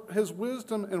 what His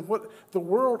wisdom and what the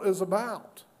world is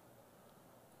about.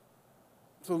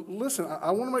 So listen, I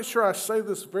want to make sure I say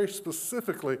this very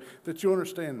specifically that you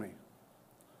understand me.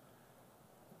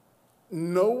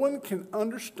 No one can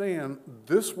understand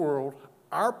this world,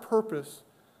 our purpose,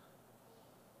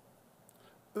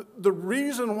 the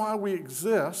reason why we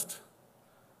exist,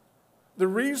 the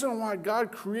reason why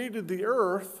God created the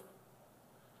earth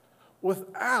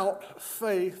without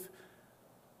faith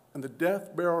in the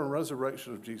death, burial, and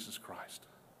resurrection of Jesus Christ.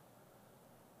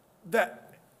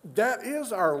 That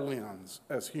is our lens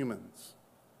as humans.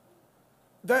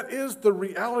 That is the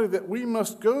reality that we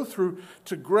must go through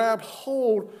to grab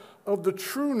hold of the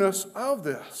trueness of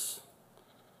this.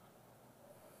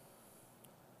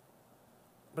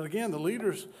 But again, the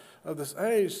leaders of this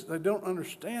age, they don't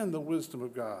understand the wisdom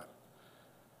of God.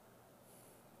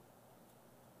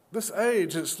 This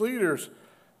age, its leaders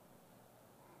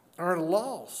are at a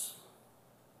loss.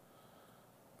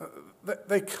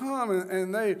 They come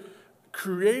and they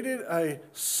created a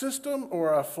system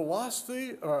or a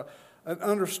philosophy or an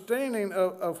understanding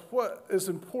of what is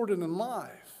important in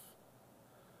life.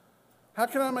 How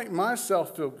can I make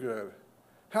myself feel good?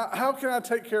 How can I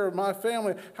take care of my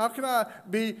family? How can I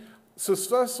be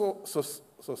successful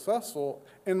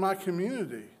in my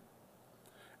community?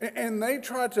 And they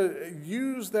try to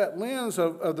use that lens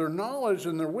of their knowledge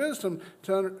and their wisdom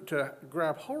to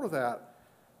grab hold of that.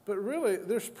 But really,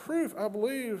 there's proof, I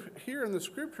believe, here in the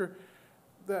Scripture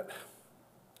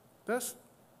that's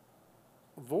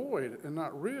void and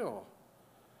not real.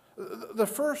 The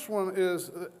first one is,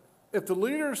 if the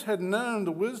leaders had known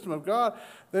the wisdom of God,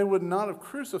 they would not have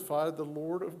crucified the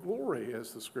Lord of glory,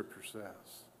 as the Scripture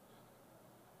says.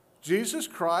 Jesus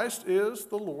Christ is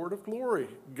the Lord of glory,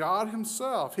 God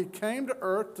Himself. He came to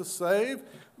earth to save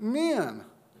men,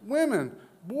 women,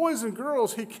 boys and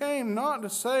girls, he came not to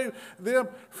save them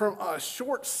from a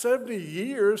short 70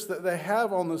 years that they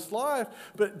have on this life,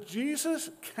 but Jesus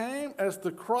came as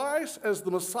the Christ, as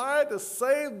the Messiah, to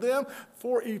save them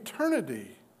for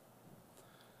eternity.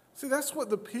 See, that's what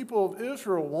the people of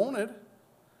Israel wanted.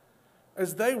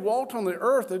 As they walked on the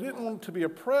earth, they didn't want to be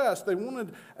oppressed. They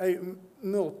wanted a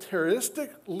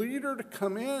militaristic leader to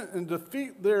come in and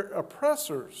defeat their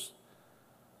oppressors.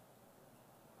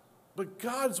 But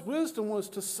God's wisdom was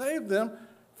to save them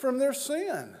from their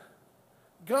sin.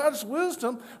 God's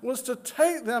wisdom was to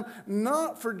take them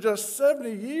not for just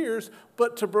 70 years,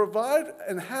 but to provide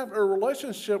and have a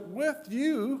relationship with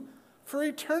you for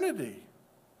eternity.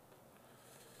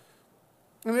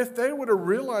 And if they would have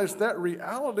realized that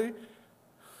reality,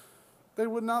 they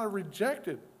would not have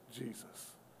rejected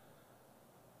Jesus.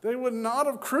 They would not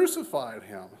have crucified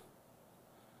him.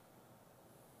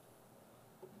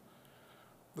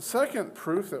 The second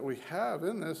proof that we have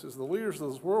in this is the leaders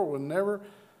of this world would never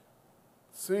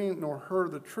seen nor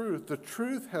heard the truth. The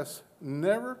truth has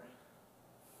never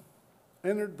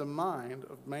entered the mind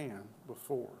of man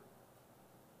before.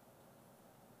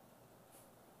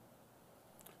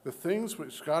 The things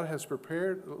which God has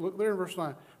prepared, look there in verse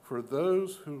 9, for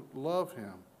those who love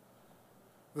him.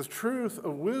 The truth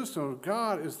of wisdom of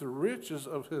God is the riches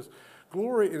of his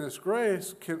glory and his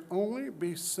grace can only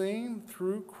be seen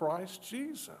through Christ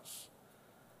Jesus.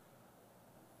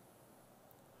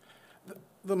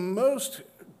 The most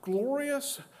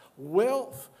glorious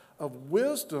wealth of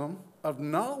wisdom, of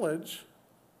knowledge,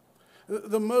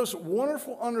 the most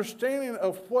wonderful understanding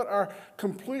of what our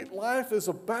complete life is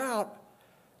about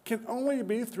can only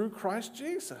be through Christ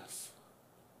Jesus.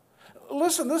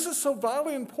 Listen, this is so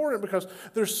vitally important because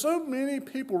there's so many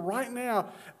people right now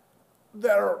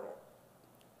that are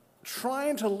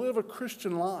trying to live a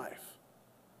Christian life.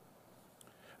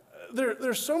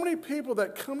 There's so many people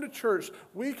that come to church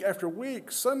week after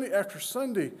week, Sunday after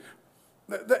Sunday.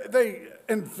 They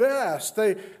invest,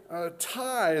 they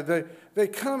tithe, they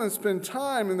come and spend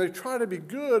time, and they try to be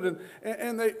good,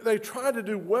 and they try to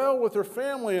do well with their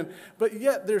family, but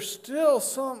yet there's still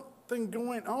something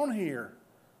going on here.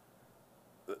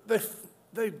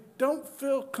 They don't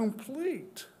feel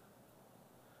complete.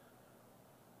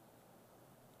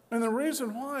 And the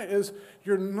reason why is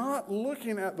you're not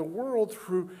looking at the world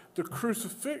through the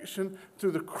crucifixion,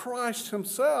 through the Christ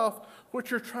himself.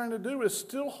 What you're trying to do is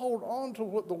still hold on to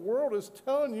what the world is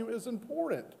telling you is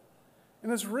important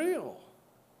and is real.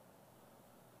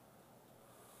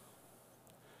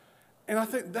 And I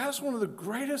think that's one of the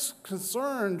greatest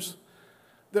concerns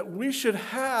that we should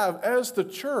have as the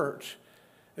church,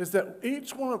 is that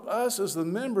each one of us as the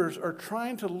members are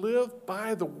trying to live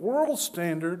by the world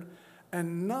standard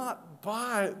and not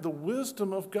by the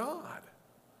wisdom of God.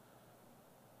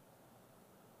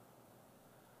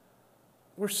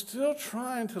 We're still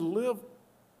trying to live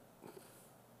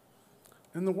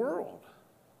in the world.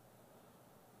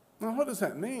 Now, what does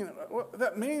that mean?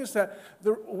 That means that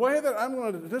the way that I'm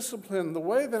going to discipline, the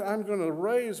way that I'm going to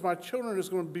raise my children is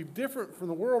going to be different from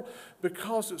the world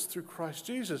because it's through Christ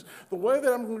Jesus. The way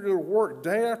that I'm going to work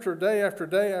day after day after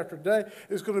day after day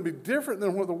is going to be different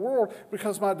than what the world,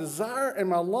 because my desire and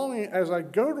my longing as I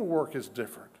go to work is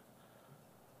different.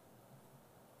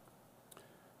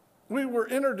 We were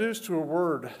introduced to a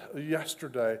word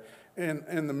yesterday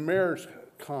in the marriage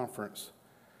conference.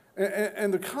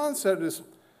 And the concept is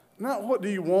not what do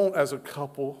you want as a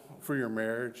couple for your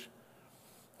marriage?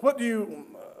 What do you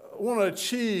want to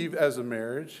achieve as a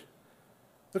marriage?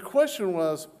 The question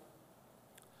was,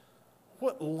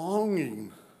 what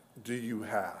longing do you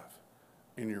have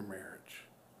in your marriage?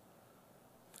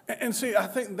 And see, I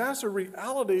think that's a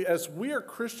reality as we are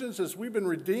Christians, as we've been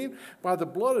redeemed by the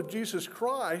blood of Jesus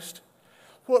Christ.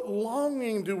 What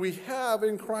longing do we have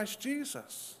in Christ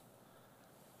Jesus?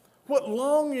 What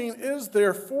longing is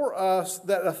there for us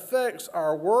that affects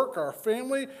our work, our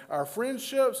family, our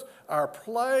friendships, our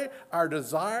play, our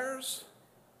desires?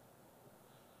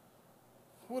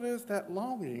 What is that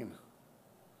longing?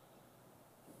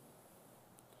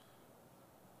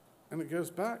 And it goes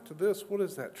back to this, what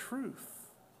is that truth?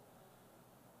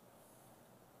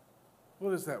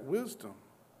 What is that wisdom?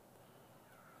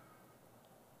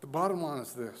 The bottom line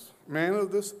is this: man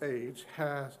of this age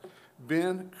has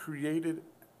been created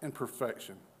in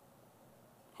perfection.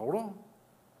 Hold on.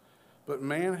 But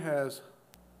man has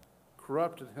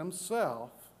corrupted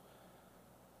himself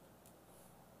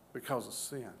because of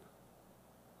sin.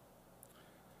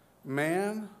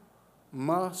 Man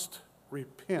must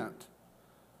repent,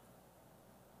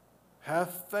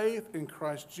 have faith in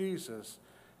Christ Jesus,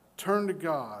 turn to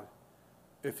God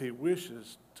if he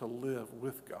wishes to live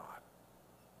with God.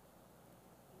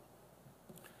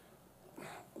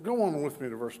 Go on with me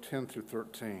to verse 10 through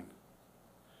 13.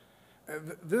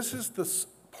 This is the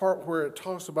part where it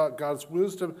talks about God's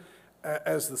wisdom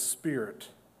as the Spirit.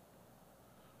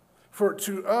 For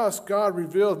to us, God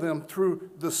revealed them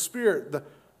through the Spirit.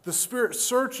 The Spirit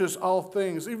searches all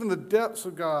things, even the depths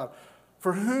of God.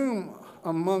 For whom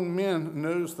among men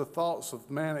knows the thoughts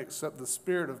of man except the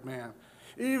Spirit of man?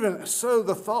 Even so,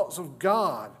 the thoughts of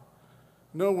God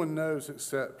no one knows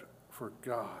except for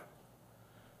God.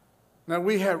 Now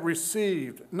we have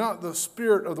received not the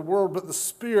spirit of the world, but the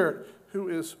Spirit who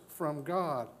is from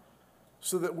God,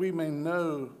 so that we may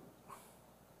know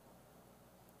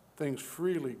things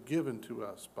freely given to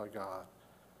us by God,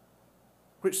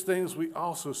 which things we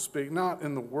also speak, not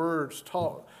in the words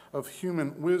taught of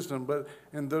human wisdom, but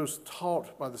in those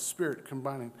taught by the Spirit,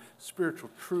 combining spiritual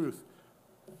truth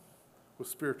with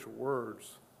spiritual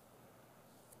words.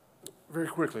 Very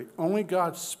quickly, only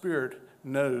God's Spirit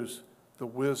knows the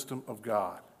wisdom of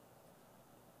God.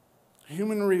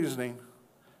 Human reasoning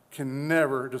can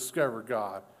never discover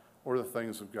God or the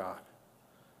things of God.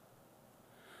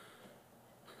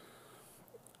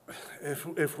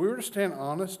 If we were to stand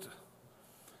honest,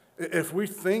 if we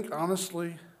think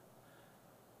honestly,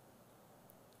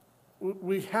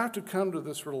 we have to come to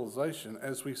this realization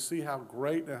as we see how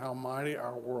great and how mighty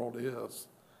our world is.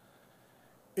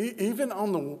 Even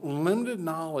on the limited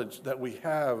knowledge that we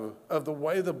have of the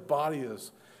way the body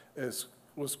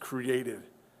was created,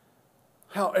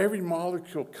 how every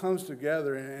molecule comes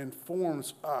together and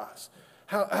forms us,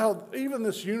 how even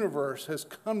this universe has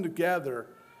come together,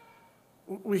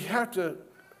 we have to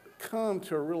come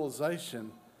to a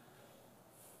realization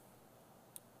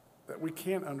that we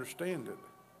can't understand it.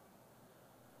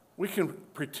 We can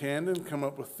pretend and come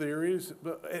up with theories,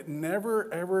 but it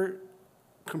never, ever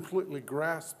completely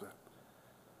grasp it.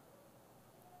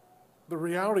 The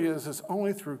reality is it's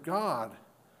only through God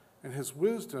and His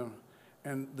wisdom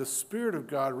and the Spirit of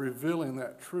God revealing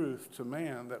that truth to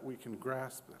man that we can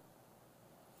grasp it.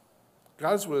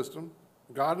 God's wisdom,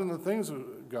 God and the things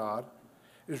of God,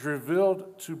 is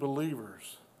revealed to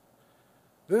believers.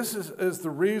 This is the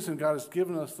reason God has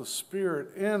given us the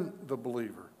Spirit in the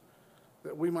believer,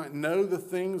 that we might know the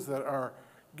things that are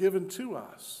given to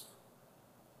us.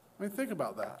 I mean, think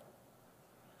about that.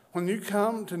 When you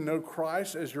come to know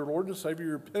Christ as your Lord and Savior,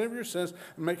 you repent of your sins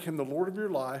and make Him the Lord of your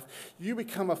life, you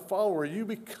become a follower, you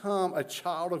become a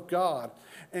child of God.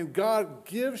 And God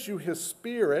gives you His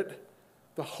Spirit,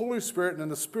 the Holy Spirit, and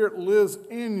the Spirit lives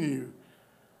in you.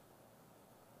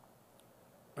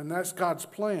 And that's God's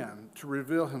plan, to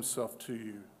reveal Himself to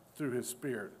you through His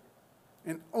Spirit,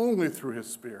 and only through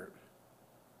His Spirit.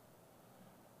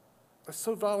 That's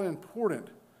so vitally important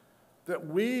that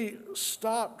we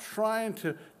stop trying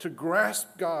to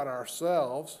grasp God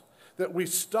ourselves, that we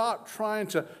stop trying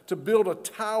to build a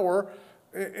tower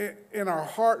in our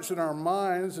hearts and our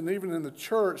minds and even in the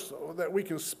church so that we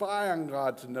can spy on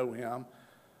God to know Him,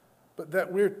 but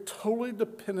that we're totally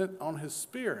dependent on His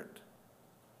Spirit.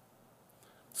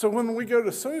 So when we go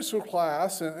to Sunday school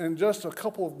class in just a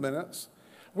couple of minutes,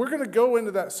 we're going to go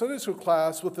into that Sunday school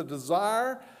class with a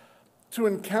desire to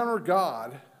encounter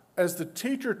God as the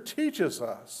teacher teaches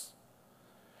us.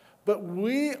 But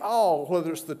we all,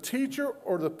 whether it's the teacher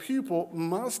or the pupil,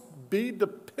 must be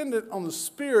dependent on the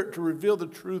Spirit to reveal the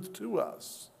truth to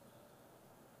us.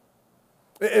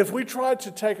 If we try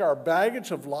to take our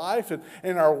baggage of life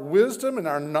and our wisdom and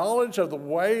our knowledge of the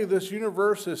way this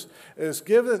universe is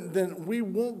given, then we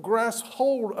won't grasp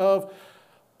hold of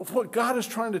what God is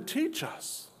trying to teach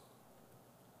us.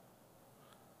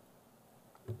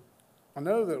 I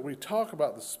know that we talk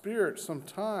about the Spirit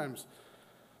sometimes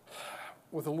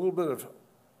with a little bit of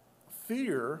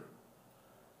fear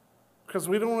because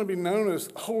we don't want to be known as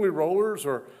holy rollers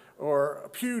or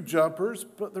pew jumpers,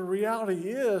 but the reality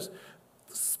is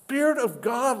the Spirit of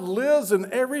God lives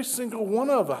in every single one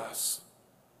of us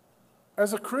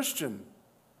as a Christian.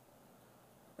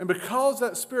 And because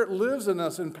that Spirit lives in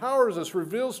us, empowers us,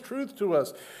 reveals truth to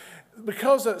us,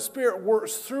 because that Spirit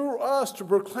works through us to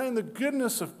proclaim the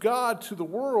goodness of God to the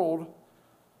world,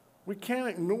 we can't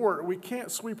ignore it, we can't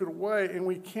sweep it away, and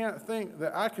we can't think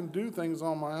that I can do things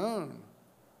on my own.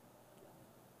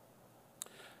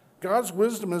 God's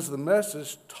wisdom is the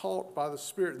message taught by the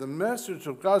Spirit. The message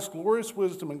of God's glorious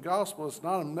wisdom and gospel is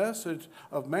not a message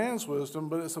of man's wisdom,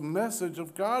 but it's a message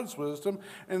of God's wisdom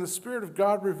and the Spirit of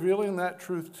God revealing that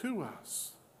truth to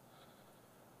us.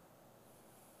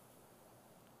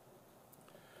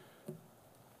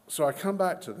 So I come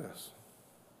back to this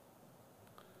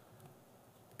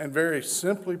and very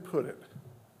simply put it,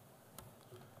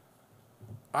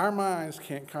 our minds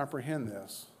can't comprehend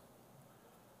this,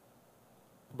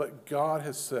 but God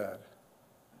has said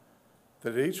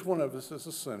that each one of us is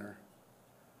a sinner,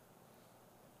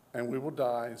 and we will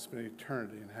die and spend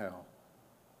eternity in hell.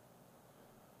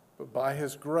 But by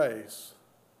his grace,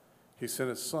 he sent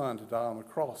his son to die on the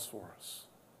cross for us.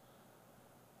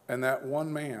 And that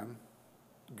one man,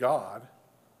 God,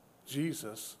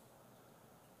 Jesus,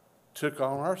 took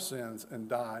on our sins and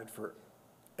died for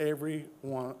every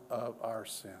one of our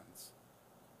sins.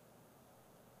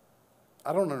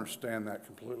 I don't understand that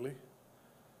completely.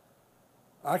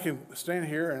 I can stand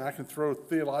here and I can throw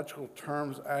theological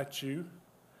terms at you.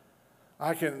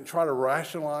 I can try to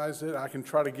rationalize it. I can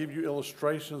try to give you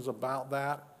illustrations about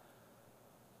that.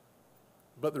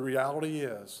 But the reality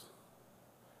is,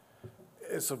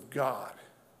 it's of God.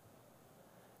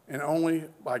 And only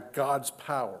by God's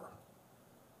power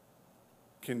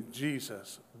can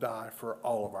Jesus die for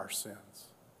all of our sins.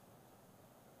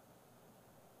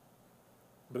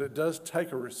 But it does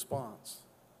take a response.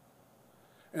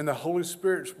 And the Holy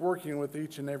Spirit's working with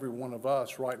each and every one of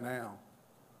us right now.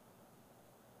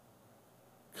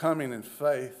 Coming in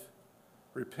faith,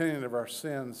 repenting of our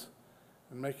sins,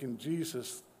 and making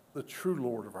Jesus the true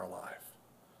Lord of our life.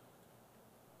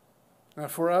 Now,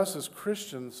 for us as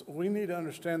Christians, we need to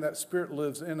understand that Spirit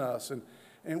lives in us.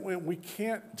 And we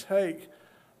can't take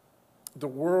the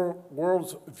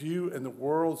world's view and the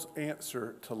world's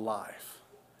answer to life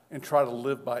and try to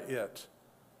live by it.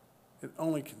 It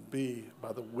only can be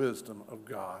by the wisdom of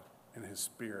God and his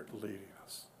Spirit leading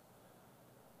us.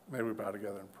 May we bow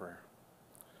together in prayer.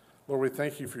 Lord, we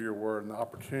thank you for your word and the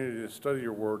opportunity to study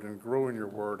your word and grow in your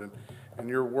word. And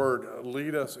your word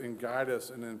lead us and guide us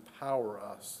and empower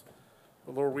us.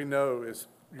 But Lord, we know it's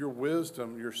your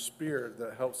wisdom, your Spirit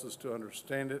that helps us to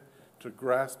understand it, to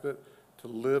grasp it, to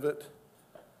live it.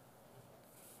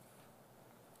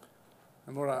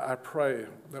 And Lord, I pray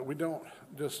that we don't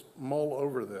just mull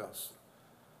over this,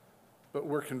 but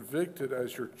we're convicted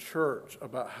as your church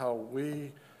about how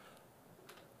we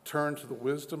turn to the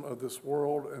wisdom of this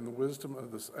world and the wisdom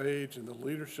of this age and the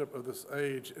leadership of this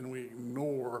age, and we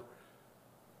ignore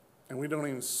and we don't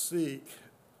even seek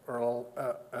or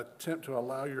attempt to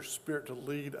allow your Spirit to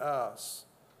lead us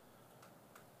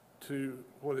to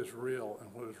what is real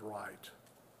and what is right.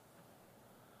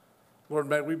 Lord,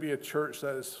 may we be a church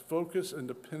that is focused and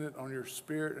dependent on your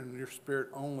Spirit and your Spirit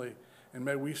only. And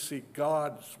may we seek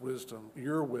God's wisdom,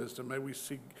 your wisdom. May we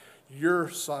seek your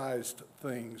sized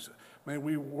things. May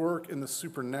we work in the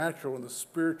supernatural and the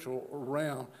spiritual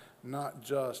realm, not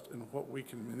just in what we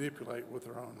can manipulate with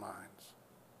our own minds.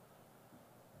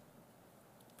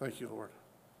 Thank you, Lord.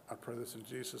 I pray this in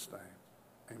Jesus'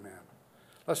 name. Amen.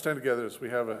 Let's stand together as we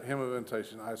have a hymn of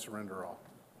invitation, I Surrender All.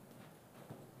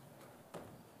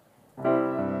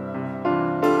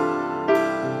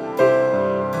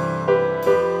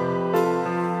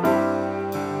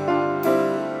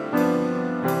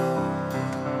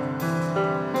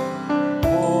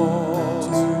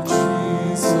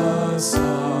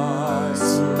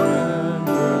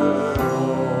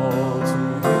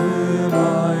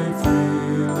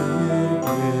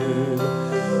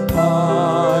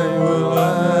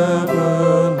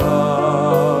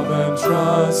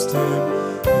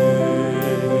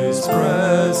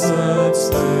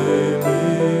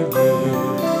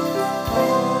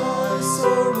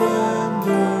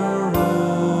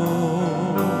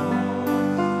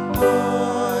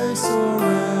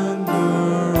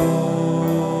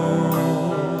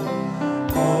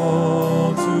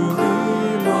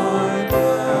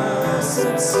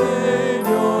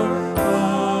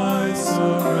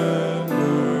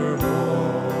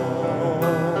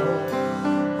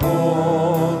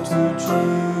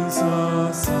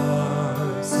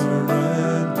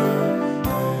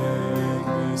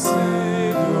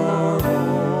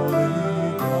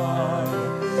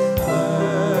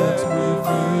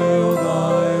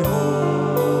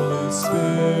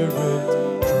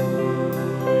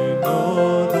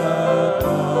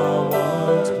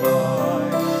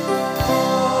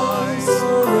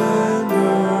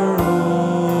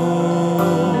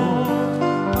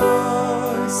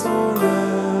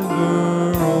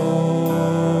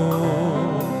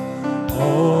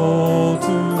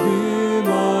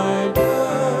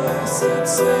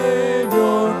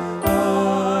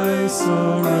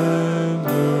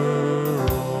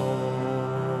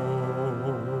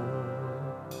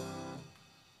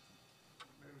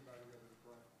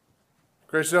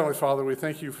 Gracious Heavenly Father, we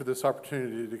thank you for this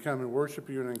opportunity to come and worship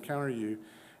you and encounter you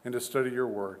and to study your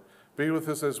word. Be with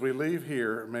us as we leave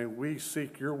here. May we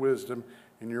seek your wisdom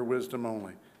and your wisdom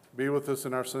only. Be with us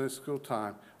in our Sunday school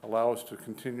time. Allow us to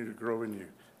continue to grow in you.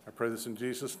 I pray this in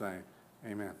Jesus' name.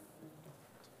 Amen.